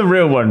 you're the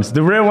real ones.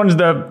 The real ones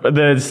that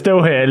are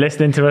still here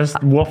listening to us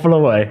waffle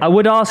away. I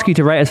would ask you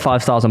to rate us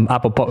 5 stars on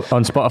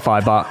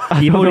Spotify,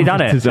 but you've already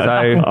done it. So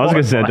I was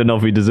going to say, I don't know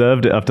if we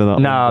deserved it after that.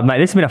 No, mate,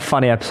 this has been a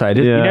funny episode.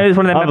 Yeah. You know, it's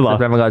one of them episodes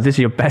where everyone goes, this is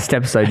your best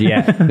episode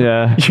yet.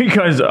 Yeah. You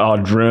guys are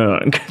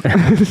drunk.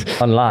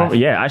 On live.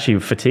 Yeah, actually,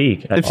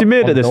 fatigue. If you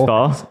made it this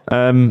far,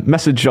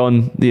 message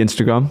on the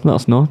Instagram. Let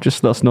us know.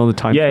 Just let us know the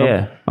time.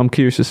 Yeah. I'm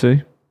curious to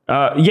see.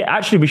 Yeah,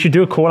 actually, we should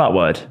do a call-out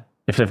word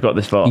if they've got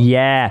this far.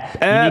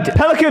 Yeah.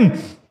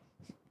 Pelican!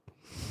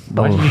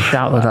 Why did you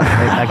shout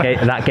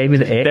that? That gave me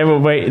the ick.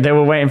 They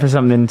were waiting for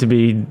something to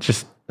be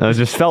just... I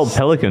just felt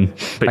pelican.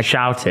 But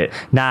shout it.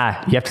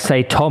 Nah, you have to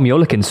say, Tom, you're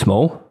looking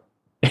small.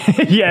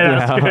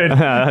 Yeah, that's good.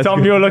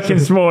 Tom, you're looking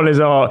small is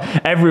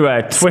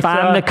everywhere. Twitter,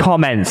 spam the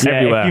comments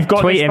everywhere. If you've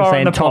got tweet him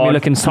saying, Tom, you're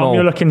looking small. Tom,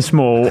 you're looking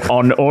small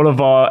on all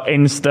of our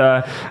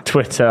Insta,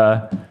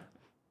 Twitter,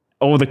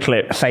 all the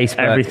clips, Facebook,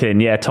 everything.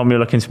 Yeah, Tom, you're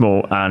looking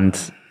small, and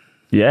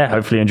yeah,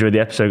 hopefully you enjoyed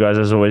the episode, guys.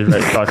 As always,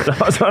 rate 5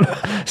 stars on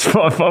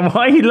Spotify.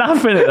 Why are you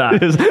laughing at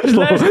that? Let's do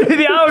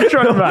the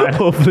outro, man.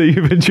 Hopefully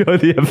you've enjoyed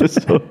the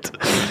episode.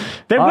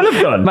 They will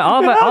have done.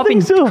 I've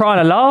been crying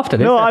and laughter.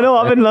 No, I know.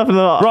 I've been laughing a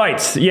lot.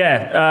 Right,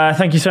 yeah.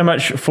 Thank you so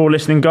much for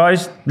listening,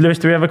 guys. Lewis,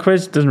 do we have a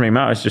quiz? Doesn't really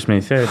matter. It's just me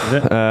and Theo, does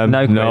it? No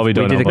quiz. No, we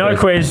don't. No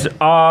quiz.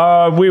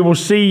 We will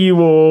see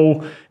you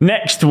all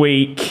next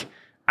week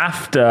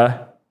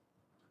after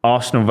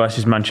Arsenal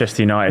versus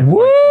Manchester United. Woo!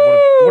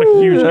 What a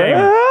huge game.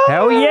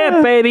 Hell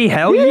yeah, baby.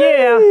 Hell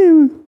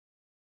yeah.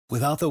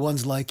 Without the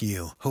ones like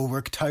you, who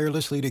work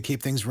tirelessly to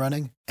keep things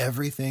running,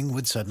 everything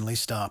would suddenly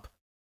stop.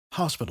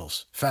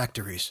 Hospitals,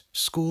 factories,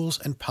 schools,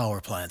 and power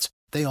plants,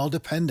 they all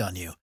depend on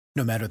you.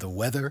 No matter the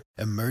weather,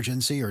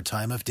 emergency, or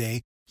time of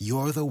day,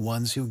 you're the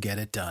ones who get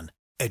it done.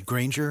 At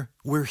Grainger,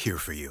 we're here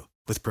for you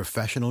with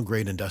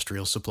professional-grade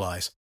industrial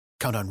supplies.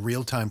 Count on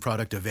real-time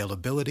product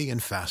availability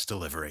and fast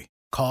delivery.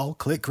 Call,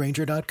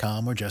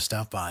 clickgrainger.com, or just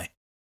stop by.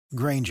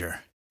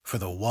 Grainger, for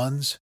the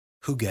ones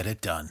who get it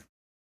done.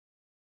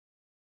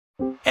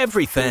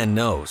 Every fan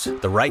knows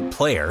the right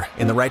player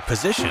in the right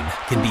position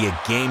can be a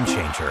game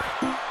changer.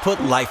 Put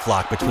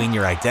LifeLock between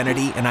your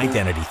identity and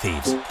identity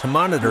thieves to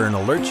monitor and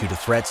alert you to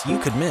threats you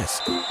could miss.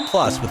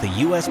 Plus, with a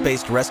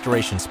U.S.-based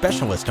restoration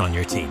specialist on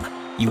your team,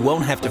 you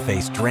won't have to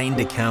face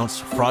drained accounts,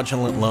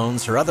 fraudulent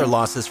loans, or other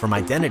losses from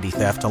identity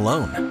theft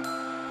alone.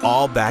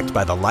 All backed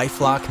by the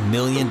LifeLock $1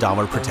 Million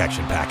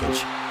Protection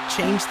Package.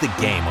 Change the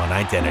game on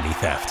identity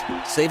theft.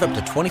 Save up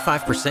to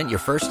 25% your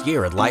first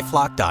year at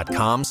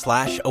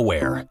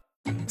LifeLock.com/aware.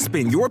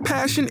 Spin your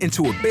passion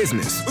into a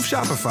business with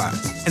Shopify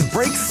and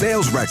break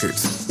sales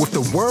records with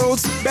the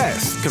world's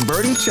best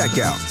converting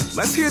checkout.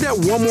 Let's hear that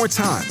one more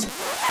time.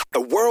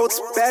 The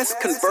world's best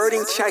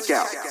converting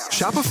checkout.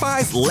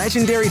 Shopify's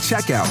legendary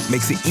checkout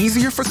makes it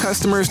easier for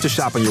customers to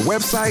shop on your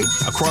website,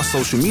 across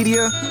social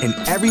media, and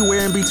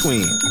everywhere in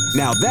between.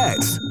 Now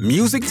that's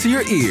music to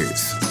your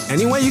ears.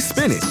 Any way you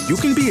spin it, you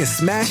can be a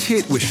smash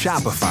hit with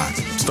Shopify.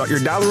 Start your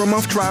 $1 a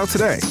month trial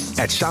today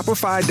at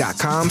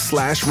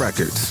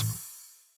shopify.com/records.